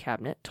security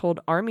cabinet, told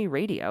Army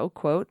Radio,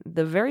 quote,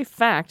 "The very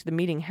fact the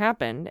meeting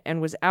happened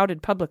and was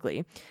outed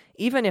publicly,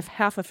 even if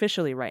half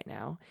officially right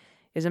now,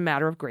 is a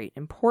matter of great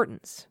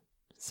importance."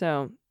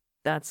 So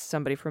that's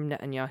somebody from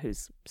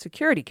Netanyahu's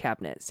security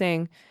cabinet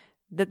saying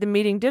that the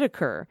meeting did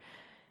occur.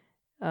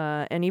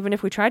 And even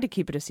if we tried to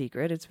keep it a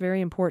secret, it's very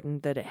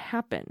important that it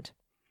happened.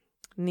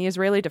 And the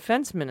Israeli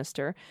defense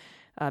minister,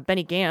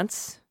 Benny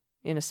Gantz,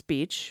 in a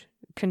speech,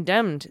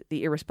 condemned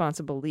the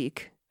irresponsible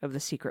leak of the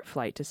secret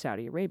flight to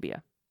Saudi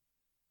Arabia.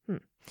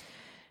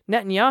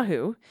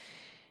 Netanyahu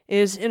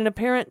is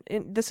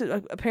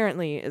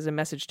apparently is a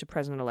message to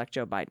President-elect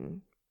Joe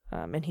Biden.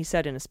 And he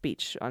said in a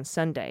speech on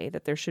Sunday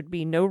that there should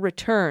be no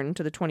return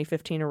to the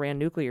 2015 Iran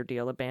nuclear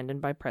deal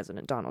abandoned by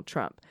President Donald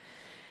Trump.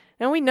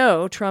 And we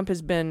know Trump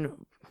has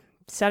been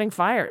setting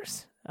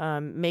fires,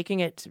 making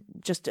it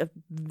just a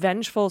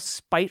vengeful,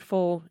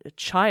 spiteful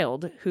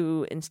child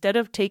who, instead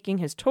of taking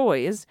his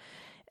toys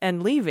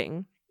and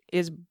leaving,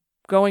 is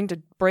going to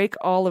break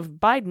all of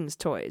Biden's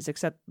toys,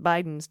 except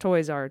Biden's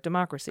toys are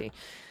democracy.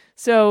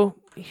 So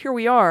here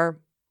we are.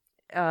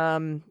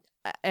 And,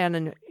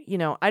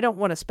 I don't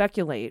want to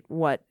speculate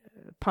what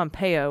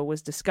Pompeo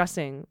was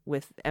discussing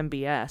with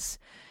MBS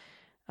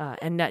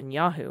and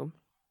Netanyahu,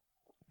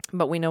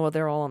 but we know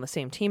they're all on the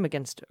same team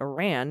against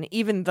Iran,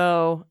 even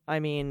though,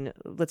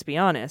 let's be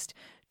honest,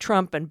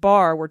 Trump and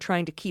Barr were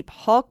trying to keep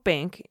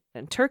Halkbank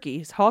and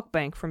Turkey's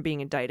Halkbank from being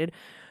indicted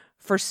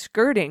for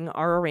skirting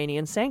our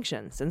Iranian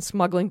sanctions and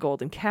smuggling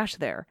gold and cash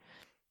there.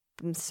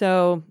 And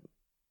so,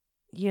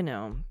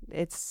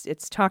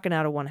 it's talking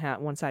out of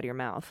one side of your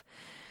mouth.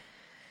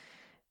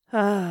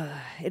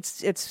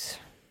 It's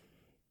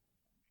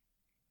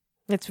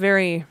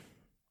very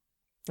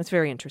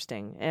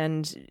interesting.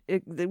 And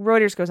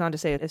Reuters goes on to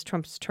say, as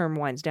Trump's term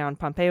winds down,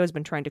 Pompeo has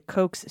been trying to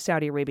coax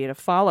Saudi Arabia to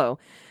follow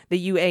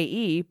the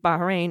UAE,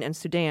 Bahrain, and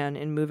Sudan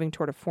in moving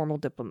toward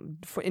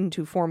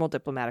into formal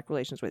diplomatic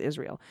relations with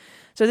Israel.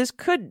 So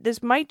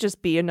this might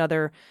just be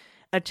another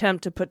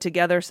attempt to put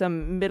together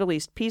some Middle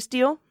East peace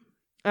deal,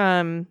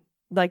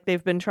 like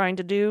they've been trying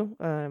to do.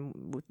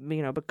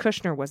 But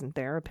Kushner wasn't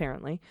there,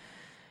 apparently.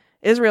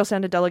 Israel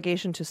sent a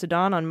delegation to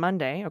Sudan on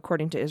Monday,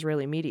 according to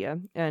Israeli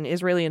media, and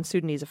Israeli and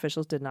Sudanese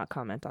officials did not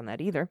comment on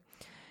that either.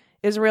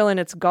 Israel and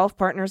its Gulf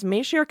partners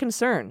may share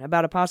concern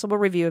about a possible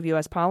review of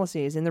U.S.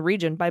 policies in the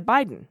region by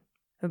Biden.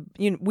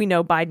 We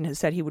know Biden has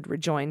said he would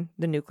rejoin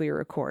the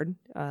nuclear accord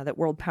that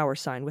world powers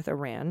signed with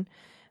Iran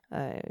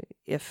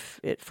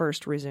if it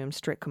first resumed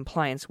strict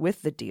compliance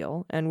with the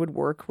deal and would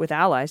work with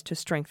allies to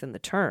strengthen the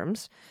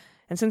terms.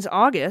 And since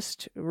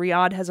August,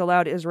 Riyadh has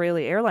allowed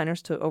Israeli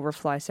airliners to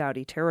overfly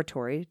Saudi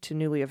territory to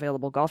newly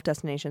available Gulf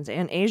destinations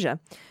and Asia.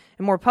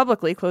 And more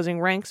publicly,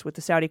 closing ranks with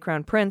the Saudi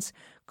crown prince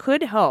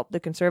could help the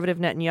conservative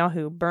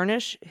Netanyahu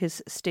burnish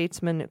his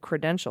statesman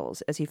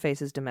credentials as he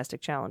faces domestic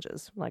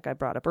challenges, like I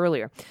brought up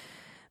earlier.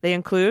 They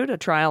include a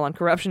trial on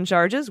corruption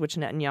charges, which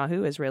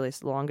Netanyahu,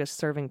 Israel's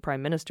longest-serving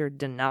prime minister,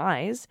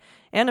 denies,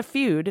 and a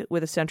feud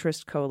with a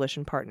centrist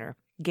coalition partner,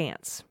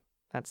 Gantz.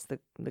 That's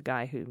the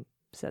guy who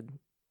said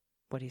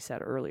what he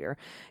said earlier.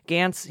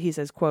 Gantz, he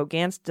says, quote,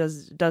 Gantz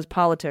does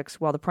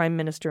politics while the prime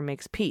minister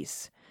makes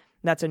peace.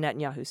 That's a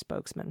Netanyahu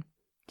spokesman.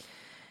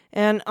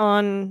 And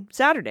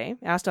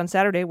asked on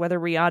Saturday whether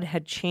Riyadh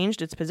had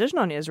changed its position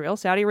on Israel,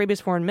 Saudi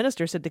Arabia's foreign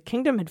minister said the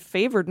kingdom had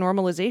favored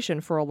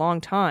normalization for a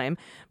long time,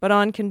 but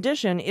on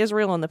condition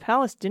Israel and the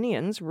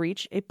Palestinians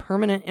reach a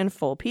permanent and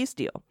full peace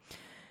deal.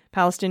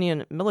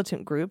 Palestinian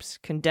militant groups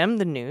condemned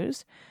the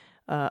news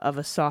of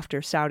a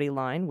softer Saudi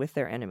line with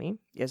their enemy,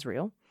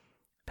 Israel.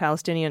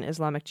 Palestinian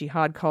Islamic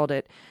Jihad called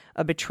it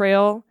a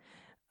betrayal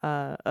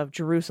of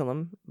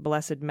Jerusalem,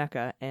 blessed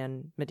Mecca,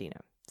 and Medina.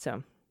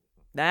 So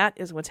that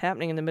is what's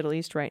happening in the Middle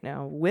East right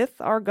now, with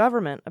our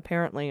government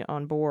apparently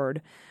on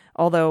board,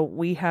 although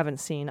I haven't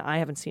seen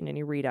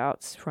any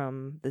readouts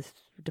from the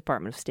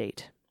Department of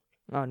State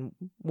on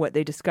what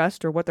they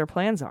discussed or what their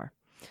plans are.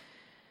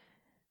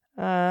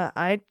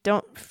 I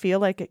don't feel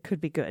like it could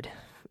be good.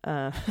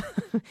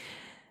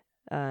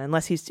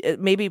 Unless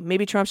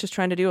maybe Trump's just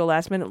trying to do a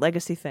last-minute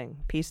legacy thing.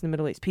 Peace in the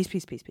Middle East. Peace,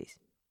 peace, peace, peace.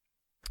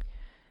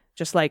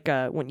 Just like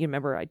when you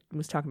remember I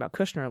was talking about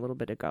Kushner a little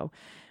bit ago,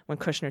 when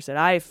Kushner said,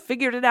 I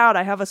figured it out,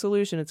 I have a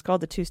solution, it's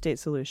called the two-state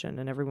solution.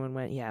 And everyone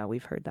went, yeah,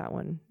 we've heard that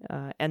one.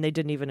 And they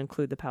didn't even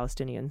include the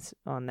Palestinians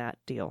on that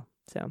deal.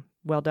 So,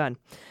 well done.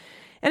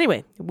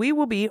 Anyway, we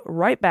will be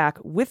right back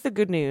with the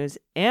good news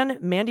and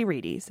Mandy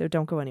Reedy, so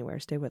don't go anywhere.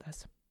 Stay with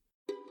us.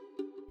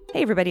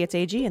 Hey everybody, it's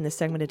AG, and this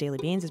segment of Daily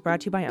Beans is brought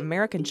to you by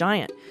American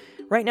Giant.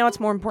 Right now, it's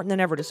more important than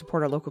ever to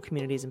support our local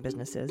communities and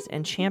businesses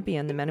and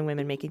champion the men and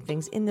women making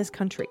things in this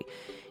country.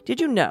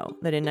 Did you know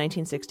that in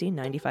 1960,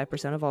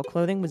 95% of all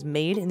clothing was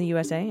made in the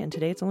USA, and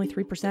today it's only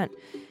 3%?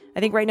 I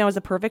think right now is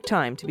the perfect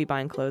time to be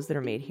buying clothes that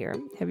are made here.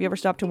 Have you ever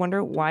stopped to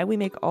wonder why we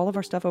make all of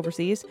our stuff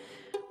overseas?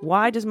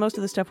 Why does most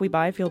of the stuff we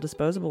buy feel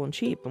disposable and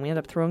cheap, and we end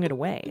up throwing it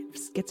away?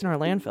 It gets in our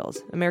landfills.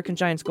 American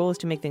Giant's goal is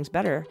to make things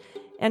better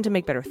and to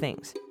make better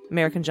things.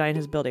 American Giant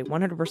has built a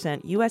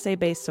 100%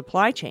 USA-based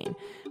supply chain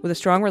with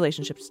strong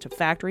relationships to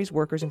factories,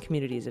 workers, and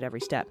communities at every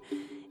step.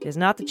 It is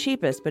not the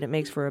cheapest, but it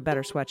makes for a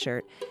better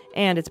sweatshirt,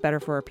 and it's better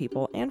for our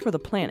people and for the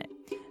planet.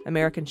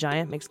 American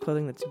Giant makes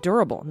clothing that's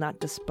durable, not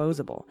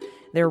disposable.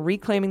 They're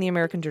reclaiming the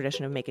American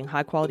tradition of making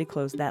high-quality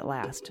clothes that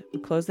last,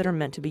 clothes that are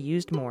meant to be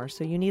used more,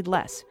 so you need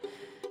less.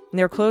 And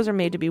their clothes are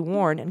made to be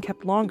worn and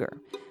kept longer.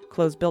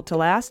 Clothes built to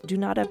last do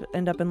not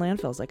end up in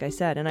landfills, like I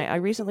said. And I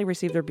recently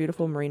received their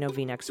beautiful merino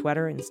V-neck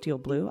sweater in steel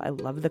blue. I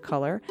love the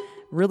color.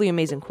 Really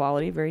amazing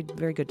quality. Very,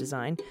 very good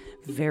design.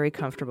 Very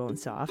comfortable and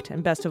soft.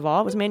 And best of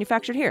all, it was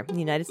manufactured here in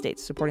the United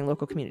States, supporting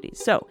local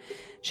communities. So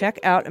check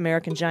out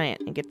American Giant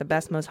and get the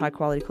best, most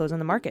high-quality clothes on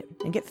the market.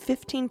 And get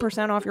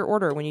 15% off your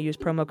order when you use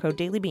promo code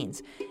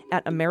DailyBeans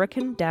at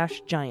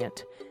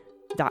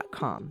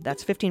American-Giant.com.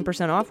 That's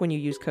 15% off when you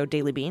use code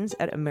DailyBeans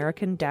at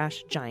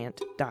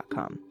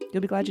American-Giant.com.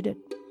 You'll be glad you did.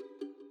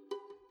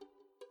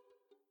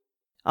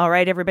 All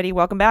right, everybody,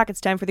 welcome back. It's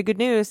time for the good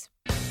news.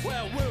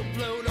 Well, we'll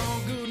float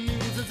on, good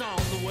news is on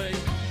the way.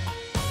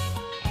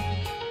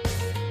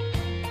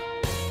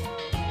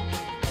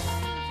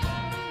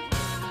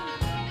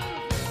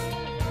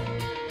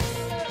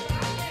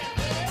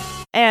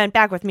 And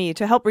back with me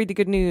to help read the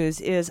good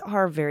news is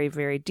our very,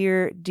 very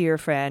dear, dear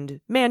friend,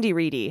 Mandy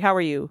Reedy. How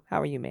are you?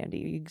 How are you, Mandy?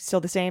 You still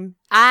the same?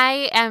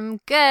 I am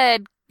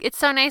good. It's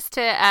so nice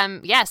to,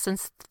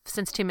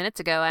 since 2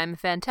 minutes ago, I'm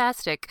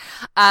fantastic.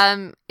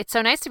 It's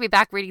so nice to be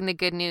back reading the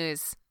good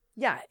news.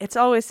 Yeah, it's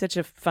always such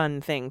a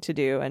fun thing to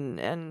do.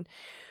 And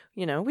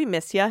you know, we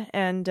miss you.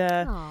 And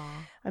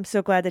I'm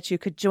so glad that you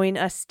could join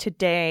us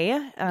today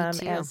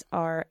as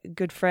our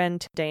good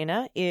friend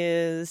Dana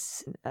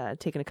is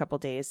taking a couple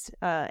days.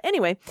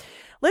 Anyway,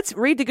 let's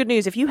read the good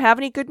news. If you have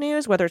any good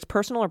news, whether it's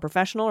personal or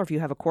professional, or if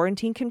you have a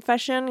quarantine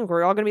confession,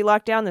 we're all going to be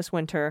locked down this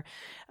winter.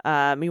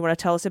 You want to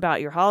tell us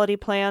about your holiday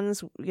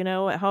plans, you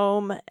know, at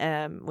home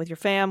with your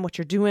fam, what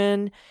you're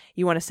doing.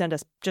 You want to send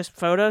us just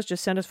photos,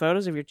 just send us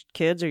photos of your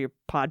kids or your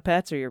pod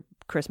pets or your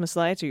Christmas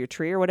lights or your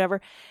tree or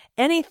whatever.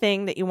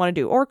 Anything that you want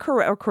to do, or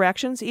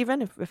corrections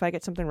even, if I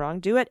get something wrong,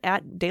 do it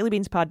at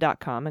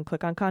dailybeanspod.com and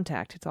click on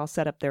contact. It's all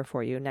set up there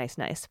for you. Nice.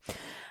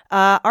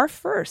 Our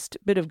first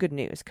bit of good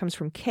news comes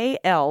from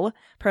KL,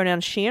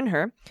 pronouns she and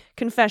her.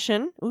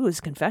 Confession. Ooh,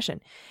 it's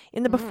confession.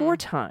 In the before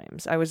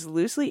times, I was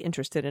loosely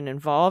interested and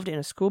involved in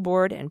a school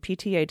board and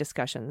PTA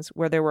discussions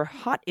where there were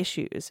hot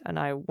issues and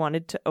I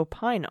wanted to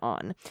opine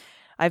on.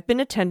 I've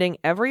been attending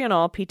every and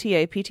all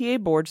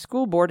PTA board,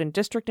 school board, and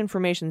district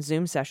information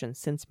Zoom sessions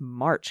since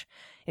March.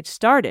 It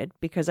started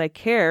because I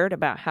cared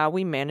about how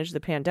we manage the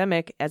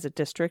pandemic as a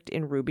district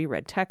in Ruby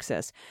Red,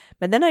 Texas.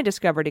 But then I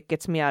discovered it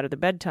gets me out of the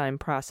bedtime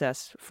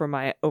process for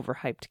my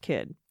overhyped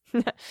kid.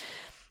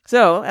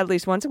 So at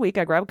least once a week,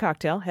 I grab a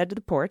cocktail, head to the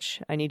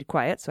porch. I need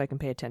quiet so I can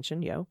pay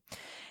attention,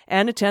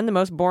 and attend the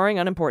most boring,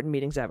 unimportant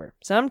meetings ever.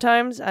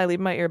 Sometimes I leave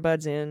my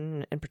earbuds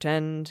in and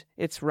pretend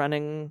it's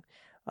running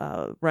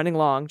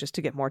long just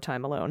to get more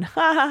time alone.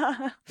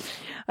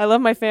 I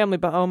love my family,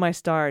 but oh my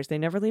stars, they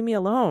never leave me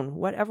alone.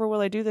 Whatever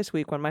will I do this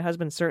week when my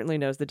husband certainly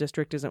knows the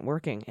district isn't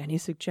working? Any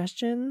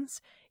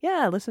suggestions?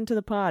 Yeah, listen to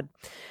the pod.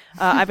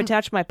 I've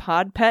attached my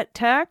pod pet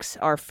tax,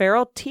 our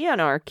feral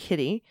TNR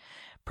kitty,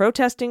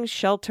 protesting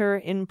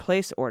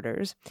shelter-in-place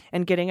orders,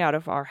 and getting out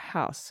of her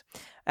house.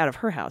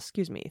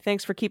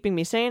 Thanks for keeping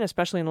me sane,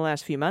 especially in the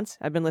last few months.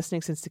 I've been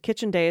listening since the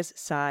kitchen days.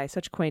 Sigh,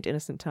 such quaint,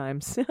 innocent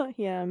times.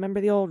 Yeah,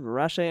 remember the old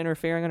Russia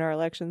interfering in our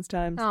elections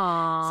times?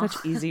 Aww.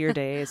 Such easier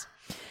days.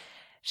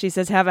 She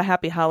says, have a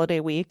happy holiday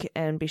week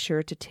and be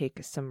sure to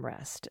take some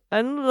rest.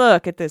 And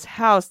look at this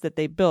house that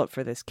they built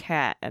for this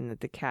cat, and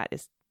that the cat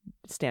is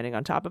standing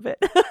on top of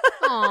it.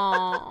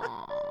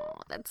 Aww.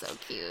 That's so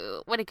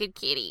cute. What a good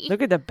kitty.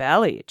 Look at the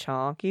belly.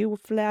 Chonky,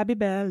 flabby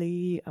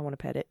belly. I want to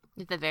pet it.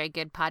 It's a very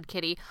good pod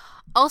kitty.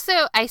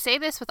 Also, I say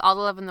this with all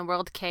the love in the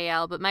world,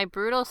 KL, but my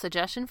brutal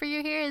suggestion for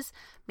you here is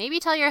maybe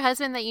tell your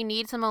husband that you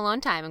need some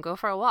alone time and go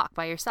for a walk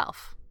by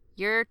yourself.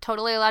 You're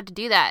totally allowed to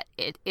do that.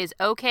 It is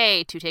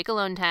okay to take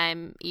alone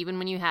time, even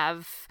when you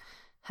have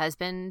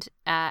husband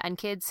and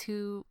kids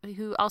who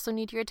also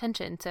need your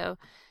attention. So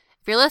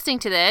if you're listening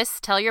to this,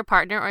 tell your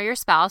partner or your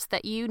spouse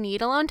that you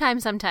need alone time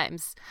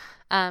sometimes.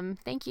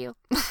 Thank you.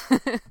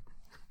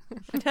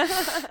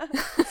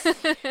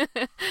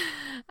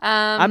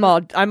 I'm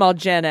all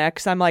Gen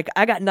X. I'm like,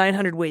 I got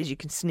 900 ways you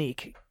can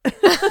sneak.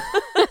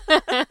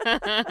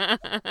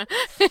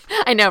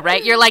 I know,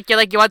 right? You're like,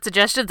 you want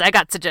suggestions? I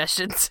got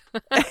suggestions.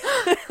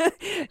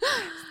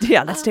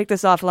 Yeah, let's take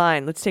this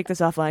offline.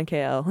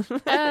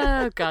 KL.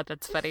 Oh, God,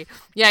 that's funny.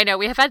 Yeah, I know.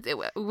 We have had,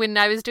 when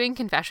I was doing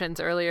confessions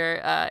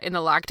earlier in the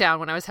lockdown,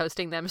 when I was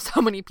hosting them,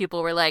 so many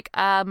people were like,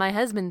 my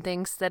husband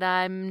thinks that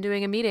I'm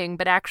doing a meeting,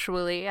 but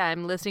actually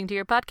I'm listening to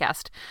your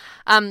podcast.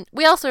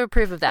 We also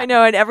approve of that. I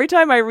know, and every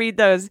time I read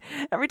those,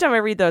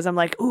 I'm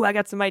like, ooh, I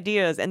got some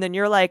ideas. And then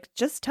you're like,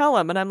 just tell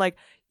him. And I'm like,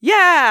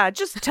 yeah,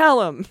 just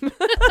tell him.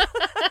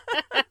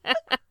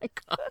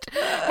 God.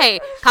 Hey,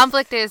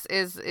 conflict is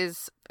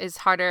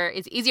harder,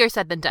 is easier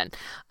said than done.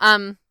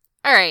 All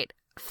right.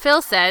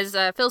 Phil says,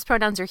 Phil's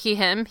pronouns are he,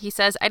 him. He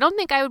says, I don't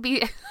think I would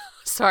be...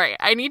 Sorry,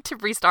 I need to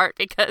restart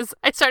because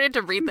I started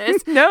to read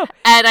this. No.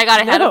 And I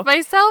got ahead of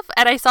myself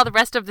and I saw the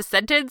rest of the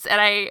sentence and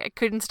I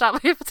couldn't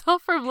stop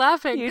myself from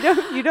laughing. You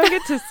don't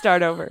get to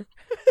start over.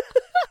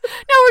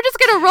 No, we're just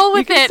going to roll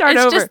with it. It's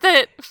over. just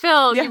that,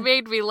 Phil, Yeah. you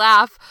made me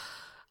laugh.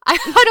 I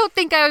don't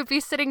think I would be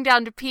sitting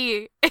down to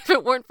pee if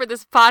it weren't for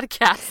this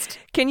podcast.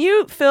 Can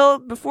you, Phil,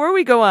 before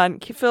we go on,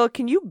 Phil,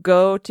 can you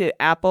go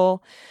to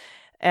Apple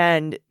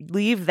and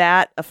leave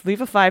a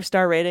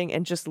 5-star rating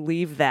and just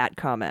leave that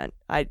comment?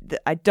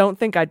 I don't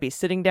think I'd be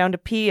sitting down to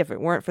pee if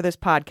it weren't for this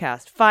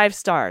podcast. 5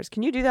 stars.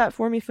 Can you do that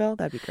for me, Phil?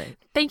 That'd be great.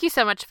 Thank you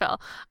so much, Phil.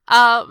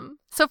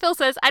 So Phil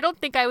says, I don't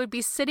think I would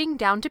be sitting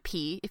down to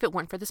pee if it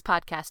weren't for this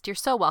podcast. You're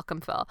so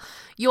welcome, Phil.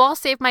 You all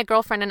saved my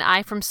girlfriend and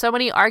I from so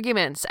many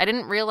arguments. I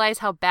didn't realize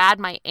how bad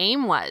my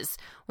aim was.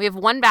 We have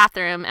one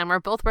bathroom and we're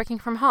both working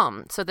from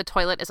home, so the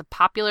toilet is a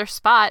popular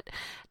spot.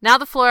 Now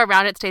the floor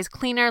around it stays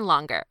cleaner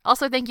longer.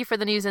 Also, thank you for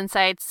the news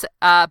insights,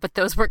 but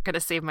those weren't going to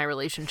save my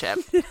relationship.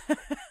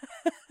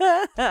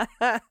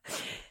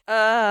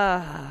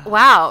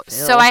 Wow. Phil.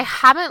 So I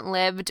haven't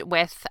lived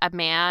with a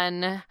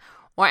man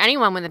or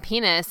anyone with a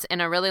penis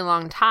in a really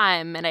long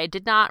time, and I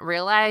did not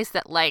realize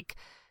that, like,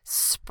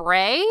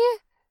 spray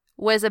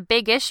was a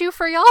big issue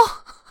for y'all.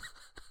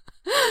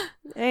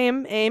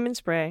 Aim and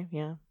spray.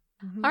 Yeah.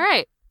 Mm-hmm. All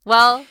right.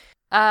 Well,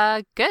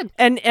 good.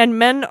 And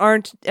men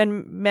aren't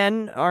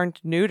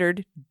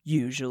neutered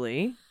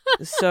usually,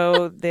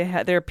 so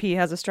their pee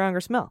has a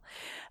stronger smell.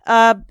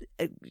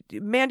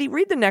 Mandy,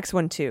 read the next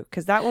one too,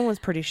 because that one was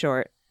pretty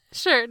short.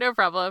 Sure, no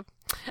problem.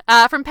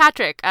 From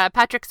Patrick.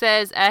 Patrick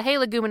says, hey,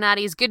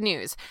 Leguminatis, good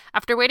news.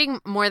 After waiting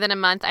more than a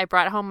month, I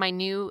brought home my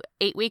new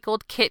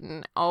 8-week-old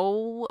kitten.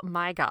 Oh,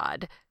 my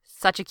God.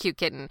 Such a cute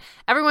kitten.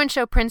 Everyone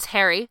show Prince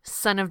Harry,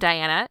 son of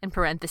Diana, in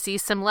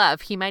parentheses, some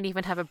love. He might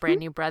even have a brand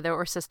new brother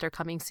or sister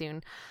coming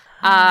soon.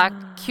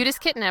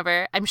 Cutest kitten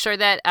ever. I'm sure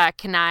that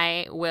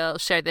Kanai will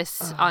share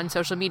this on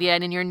social media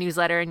and in your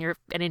newsletter and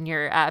in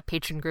your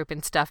patron group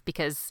and stuff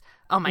because,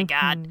 oh, my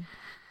God.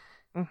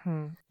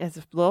 Mm-hmm. It's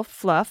a little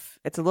fluff.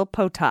 It's a little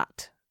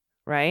potot,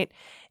 right?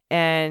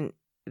 And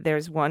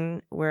there's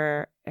one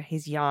where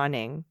he's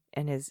yawning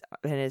and his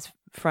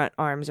front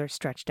arms are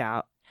stretched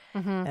out.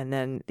 Mm-hmm. And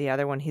then the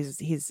other one,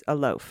 he's a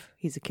loaf.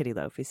 He's a kitty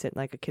loaf. He's sitting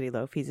like a kitty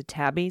loaf. He's a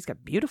tabby. He's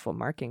got beautiful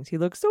markings. He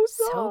looks so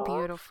soft. So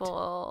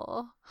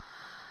beautiful.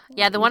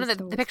 Yeah, the one of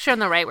the picture on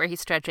the right where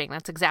he's stretching,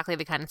 that's exactly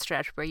the kind of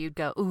stretch where you'd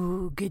go,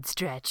 ooh, good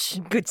stretch.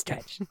 Good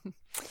stretch.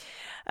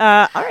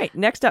 All right,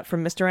 next up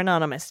from Mr.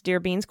 Anonymous.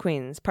 Dear Beans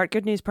Queens, part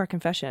good news, part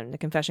confession. The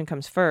confession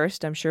comes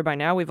first. I'm sure by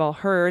now we've all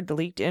heard the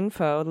leaked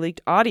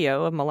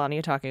audio of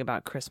Melania talking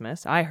about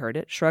Christmas. I heard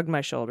it, shrugged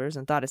my shoulders,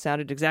 and thought it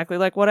sounded exactly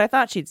like what I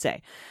thought she'd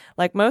say.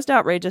 Like most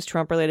outrageous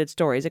Trump-related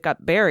stories, it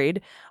got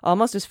buried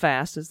almost as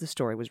fast as the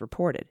story was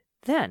reported.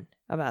 Then,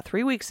 about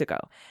 3 weeks ago,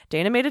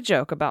 Dana made a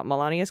joke about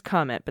Melania's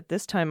comment, but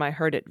this time I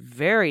heard it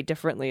very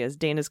differently as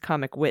Dana's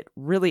comic wit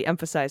really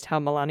emphasized how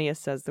Melania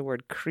says the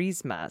word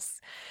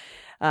Christmas.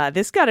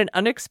 This got an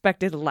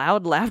unexpected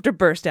loud laughter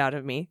burst out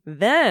of me.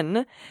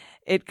 Then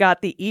it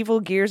got the evil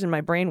gears in my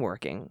brain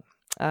working.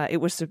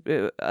 It was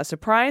a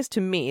surprise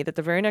to me that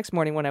the very next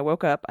morning when I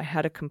woke up, I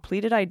had a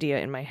completed idea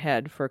in my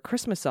head for a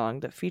Christmas song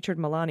that featured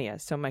Melania.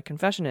 So my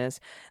confession is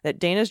that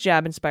Dana's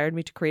jab inspired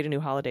me to create a new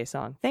holiday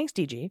song. Thanks,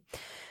 DG.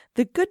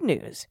 The good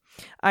news.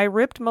 I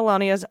ripped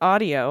Melania's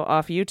audio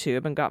off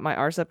YouTube and got my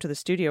arse up to the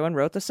studio and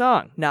wrote the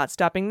song. Not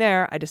stopping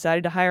there, I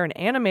decided to hire an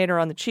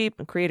animator on the cheap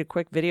and create a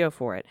quick video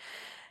for it.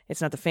 It's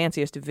not the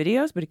fanciest of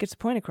videos, but it gets the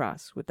point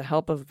across. With the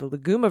help of the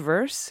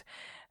Legumiverse,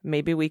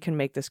 maybe we can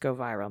make this go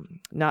viral.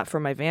 Not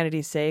for my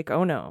vanity's sake.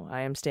 Oh no,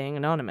 I am staying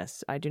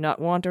anonymous. I do not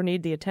want or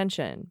need the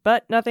attention.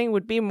 But nothing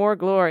would be more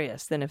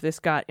glorious than if this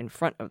got in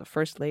front of the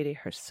First Lady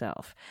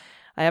herself.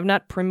 I have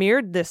not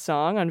premiered this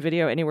song on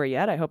video anywhere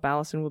yet. I hope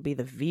Allison will be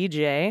the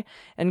VJ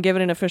and give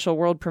it an official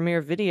world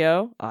premiere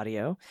video,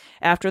 audio.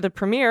 After the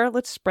premiere,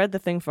 let's spread the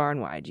thing far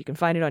and wide. You can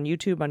find it on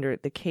YouTube under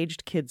the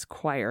Caged Kids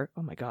Choir.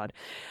 Oh my God.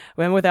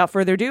 And without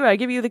further ado, I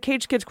give you the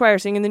Caged Kids Choir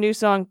singing the new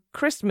song,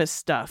 Christmas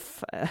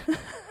Stuff,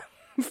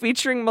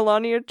 featuring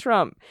Melania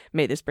Trump.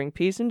 May this bring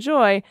peace and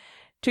joy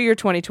to your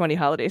 2020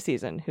 holiday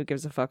season. Who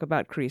gives a fuck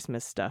about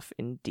Christmas stuff,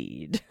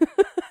 indeed.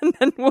 And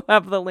then we'll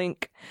have the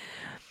link.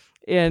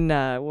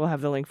 We'll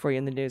have the link for you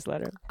in the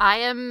newsletter. I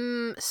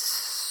am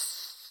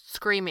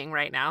screaming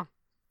right now.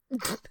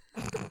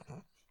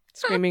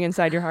 Screaming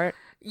inside your heart.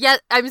 Yeah,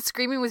 I'm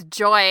screaming with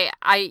joy.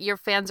 Your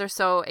fans are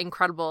so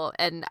incredible,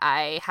 and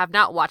I have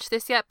not watched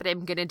this yet, but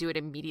I'm gonna do it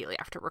immediately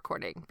after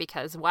recording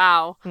because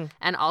wow,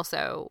 and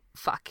also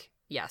fuck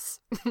yes.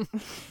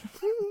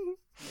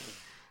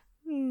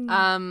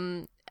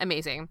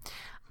 Amazing.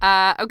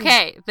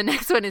 Okay, the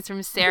next one is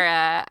from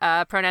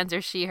Sarah. Pronouns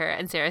are she, her,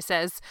 and Sarah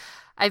says,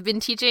 "I've been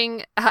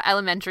teaching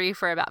elementary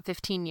for about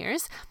 15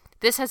 years.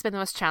 This has been the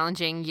most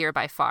challenging year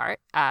by far."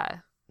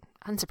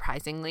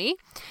 Unsurprisingly,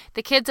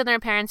 the kids and their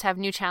parents have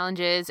new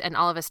challenges, and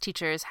all of us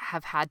teachers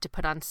have had to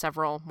put on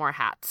several more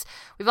hats.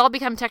 We've all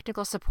become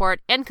technical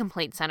support and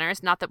complaint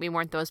centers, not that we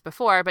weren't those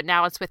before, but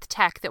now it's with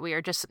tech that we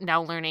are just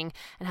now learning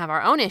and have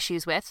our own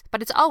issues with.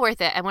 But it's all worth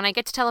it, and when I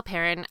get to tell a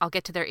parent, I'll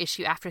get to their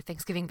issue after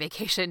Thanksgiving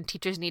vacation.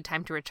 Teachers need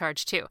time to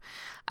recharge too.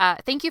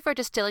 Thank you for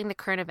distilling the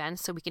current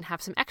events so we can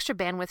have some extra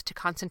bandwidth to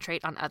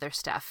concentrate on other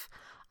stuff.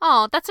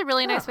 Oh, that's a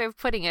really nice way of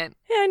putting it.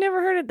 Yeah, I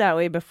never heard it that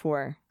way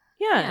before.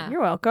 Yeah. You're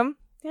welcome.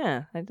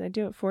 Yeah, I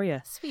do it for you.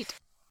 Sweet.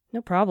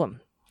 No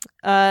problem.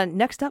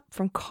 Next up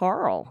from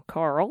Carl.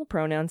 Carl,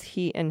 pronouns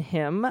he and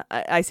him.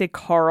 I say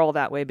Carl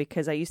that way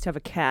because I used to have a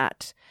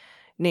cat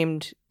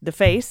named The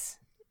Face,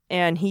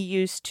 and he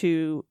used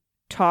to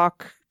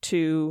talk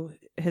to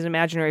his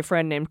imaginary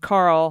friend named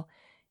Carl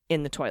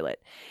in the toilet.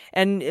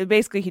 And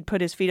basically he'd put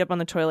his feet up on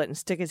the toilet and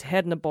stick his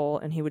head in the bowl,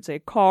 and he would say,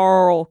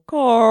 "Carl,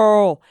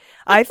 Carl."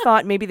 I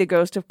thought maybe the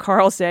ghost of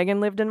Carl Sagan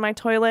lived in my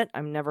toilet.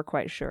 I'm never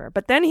quite sure.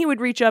 But then he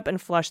would reach up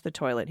and flush the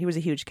toilet. He was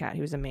a huge cat.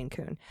 He was a Maine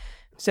Coon.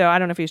 So I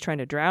don't know if he was trying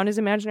to drown his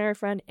imaginary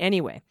friend.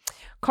 Anyway,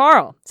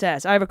 Carl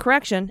says, "I have a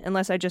correction,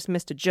 unless I just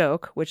missed a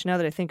joke," which now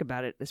that I think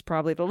about it is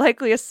probably the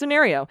likeliest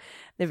scenario.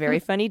 The very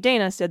funny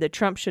Dana said that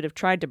Trump should have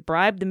tried to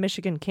bribe the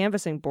Michigan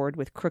Canvassing Board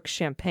with Crook's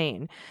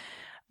champagne.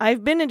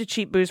 I've been into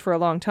cheap booze for a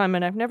long time,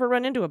 and I've never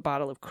run into a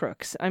bottle of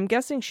Crook's. I'm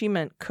guessing she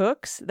meant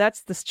Cook's.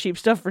 That's the cheap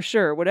stuff for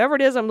sure. Whatever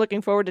it is, I'm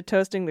looking forward to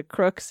toasting the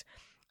Crook's,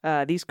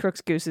 these Crook's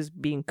gooses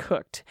being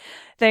cooked.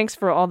 Thanks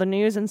for all the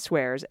news and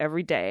swears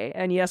every day.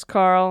 And yes,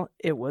 Carl,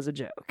 it was a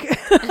joke.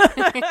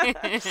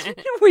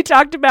 We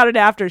talked about it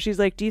after. She's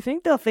like, "Do you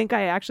think they'll think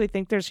I actually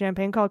think there's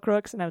champagne called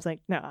Crook's?" And I was like,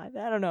 "No, I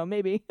don't know,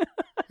 maybe."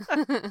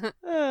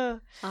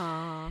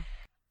 Aww.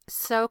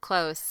 So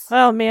close.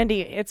 Well,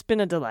 Mandy, it's been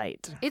a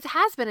delight. It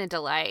has been a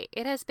delight.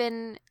 It has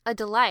been a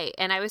delight.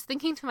 And I was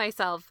thinking to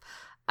myself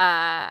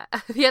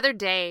the other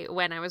day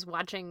when I was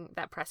watching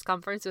that press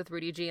conference with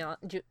Rudy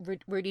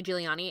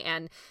Giuliani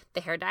and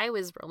the hair dye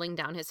was rolling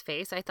down his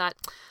face, I thought,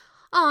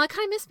 oh, I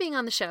kind of miss being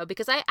on the show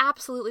because I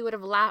absolutely would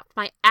have laughed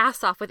my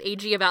ass off with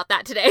AG about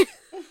that today.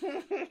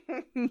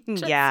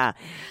 Yeah,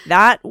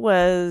 that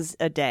was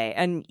a day.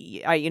 And,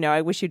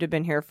 I wish you'd have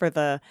been here for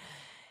the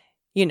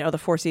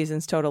Four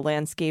Seasons total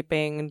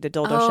landscaping, the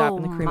dildo shop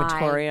and the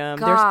crematorium.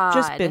 There's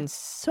just been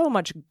so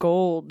much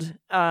gold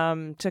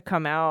to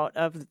come out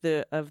of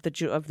the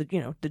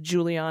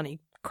Giuliani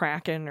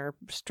Kraken or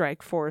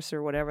Strike Force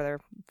or whatever they're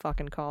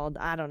fucking called.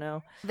 I don't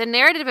know. The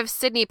narrative of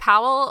Sidney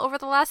Powell over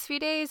the last few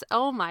days.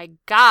 Oh my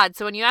God.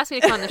 So when you asked me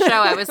to come on the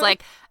show, I was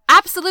like,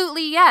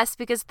 absolutely yes,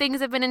 because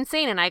things have been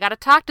insane and I got to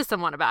talk to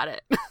someone about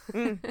it.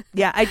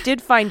 Yeah, I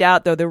did find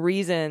out, though, the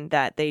reason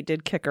that they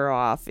did kick her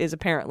off is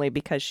apparently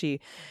because she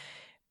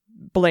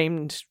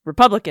blamed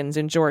Republicans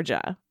in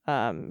Georgia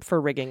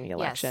for rigging the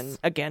election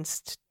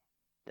against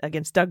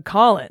Doug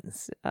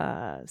Collins.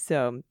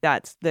 So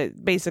that's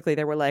basically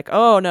they were like,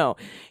 "Oh no,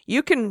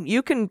 you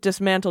can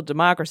dismantle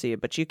democracy,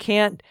 but you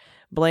can't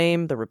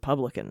blame the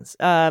Republicans."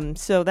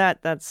 So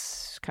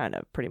that's kind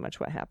of pretty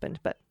much what happened.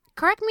 But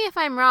correct me if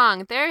I'm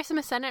wrong. There are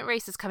some Senate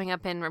races coming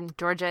up in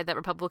Georgia that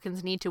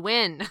Republicans need to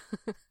win.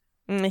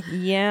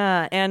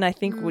 Yeah, and I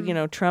think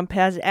Trump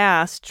has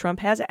asked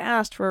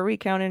for a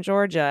recount in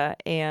Georgia,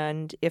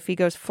 and if he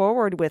goes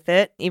forward with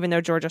it, even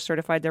though Georgia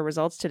certified their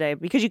results today,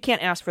 because you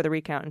can't ask for the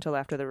recount until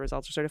after the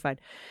results are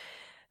certified,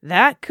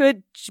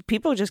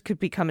 people just could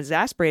become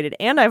exasperated.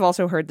 And I've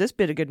also heard this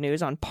bit of good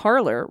news on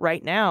Parler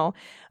right now.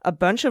 A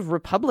bunch of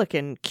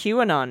Republican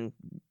QAnon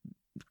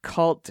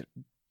cult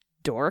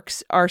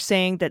dorks are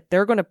saying that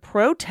they're going to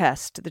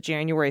protest the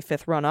January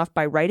 5th runoff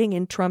by writing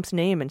in Trump's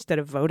name instead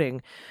of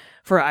voting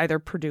for either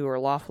Perdue or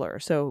Loeffler.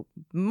 So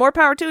more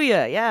power to you.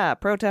 Yeah,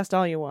 protest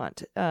all you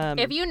want.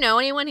 If you know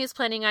anyone who's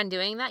planning on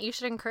doing that, you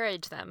should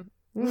encourage them.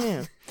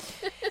 Yeah.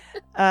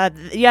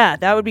 Yeah,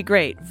 that would be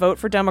great. Vote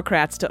for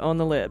Democrats to own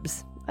the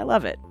libs. I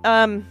love it.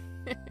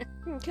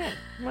 Okay,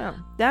 well,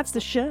 that's the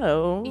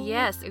show.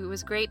 Yes, it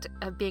was great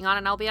being on,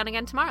 and I'll be on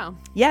again tomorrow.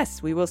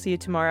 Yes, we will see you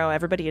tomorrow,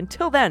 everybody.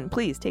 Until then,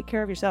 please take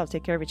care of yourselves,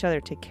 take care of each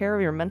other, take care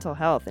of your mental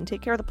health, and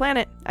take care of the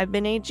planet. I've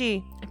been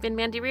AG. I've been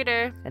Mandy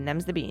Reader. And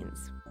them's the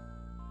beans.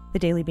 The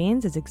Daily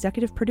Beans is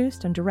executive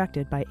produced and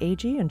directed by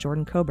AG and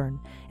Jordan Coburn,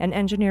 and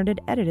engineered and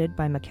edited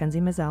by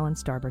Mackenzie Mazzell and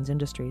Starburns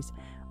Industries.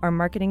 Our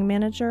marketing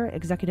manager,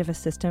 executive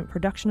assistant,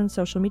 production and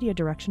social media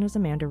direction is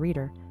Amanda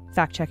Reeder.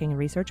 Fact-checking and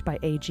research by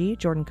AG,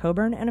 Jordan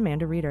Coburn, and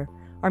Amanda Reeder.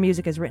 Our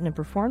music is written and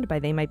performed by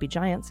They Might Be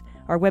Giants.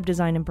 Our web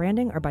design and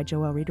branding are by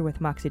Joelle Reeder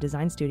with Moxie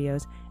Design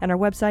Studios, and our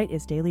website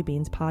is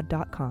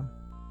dailybeanspod.com.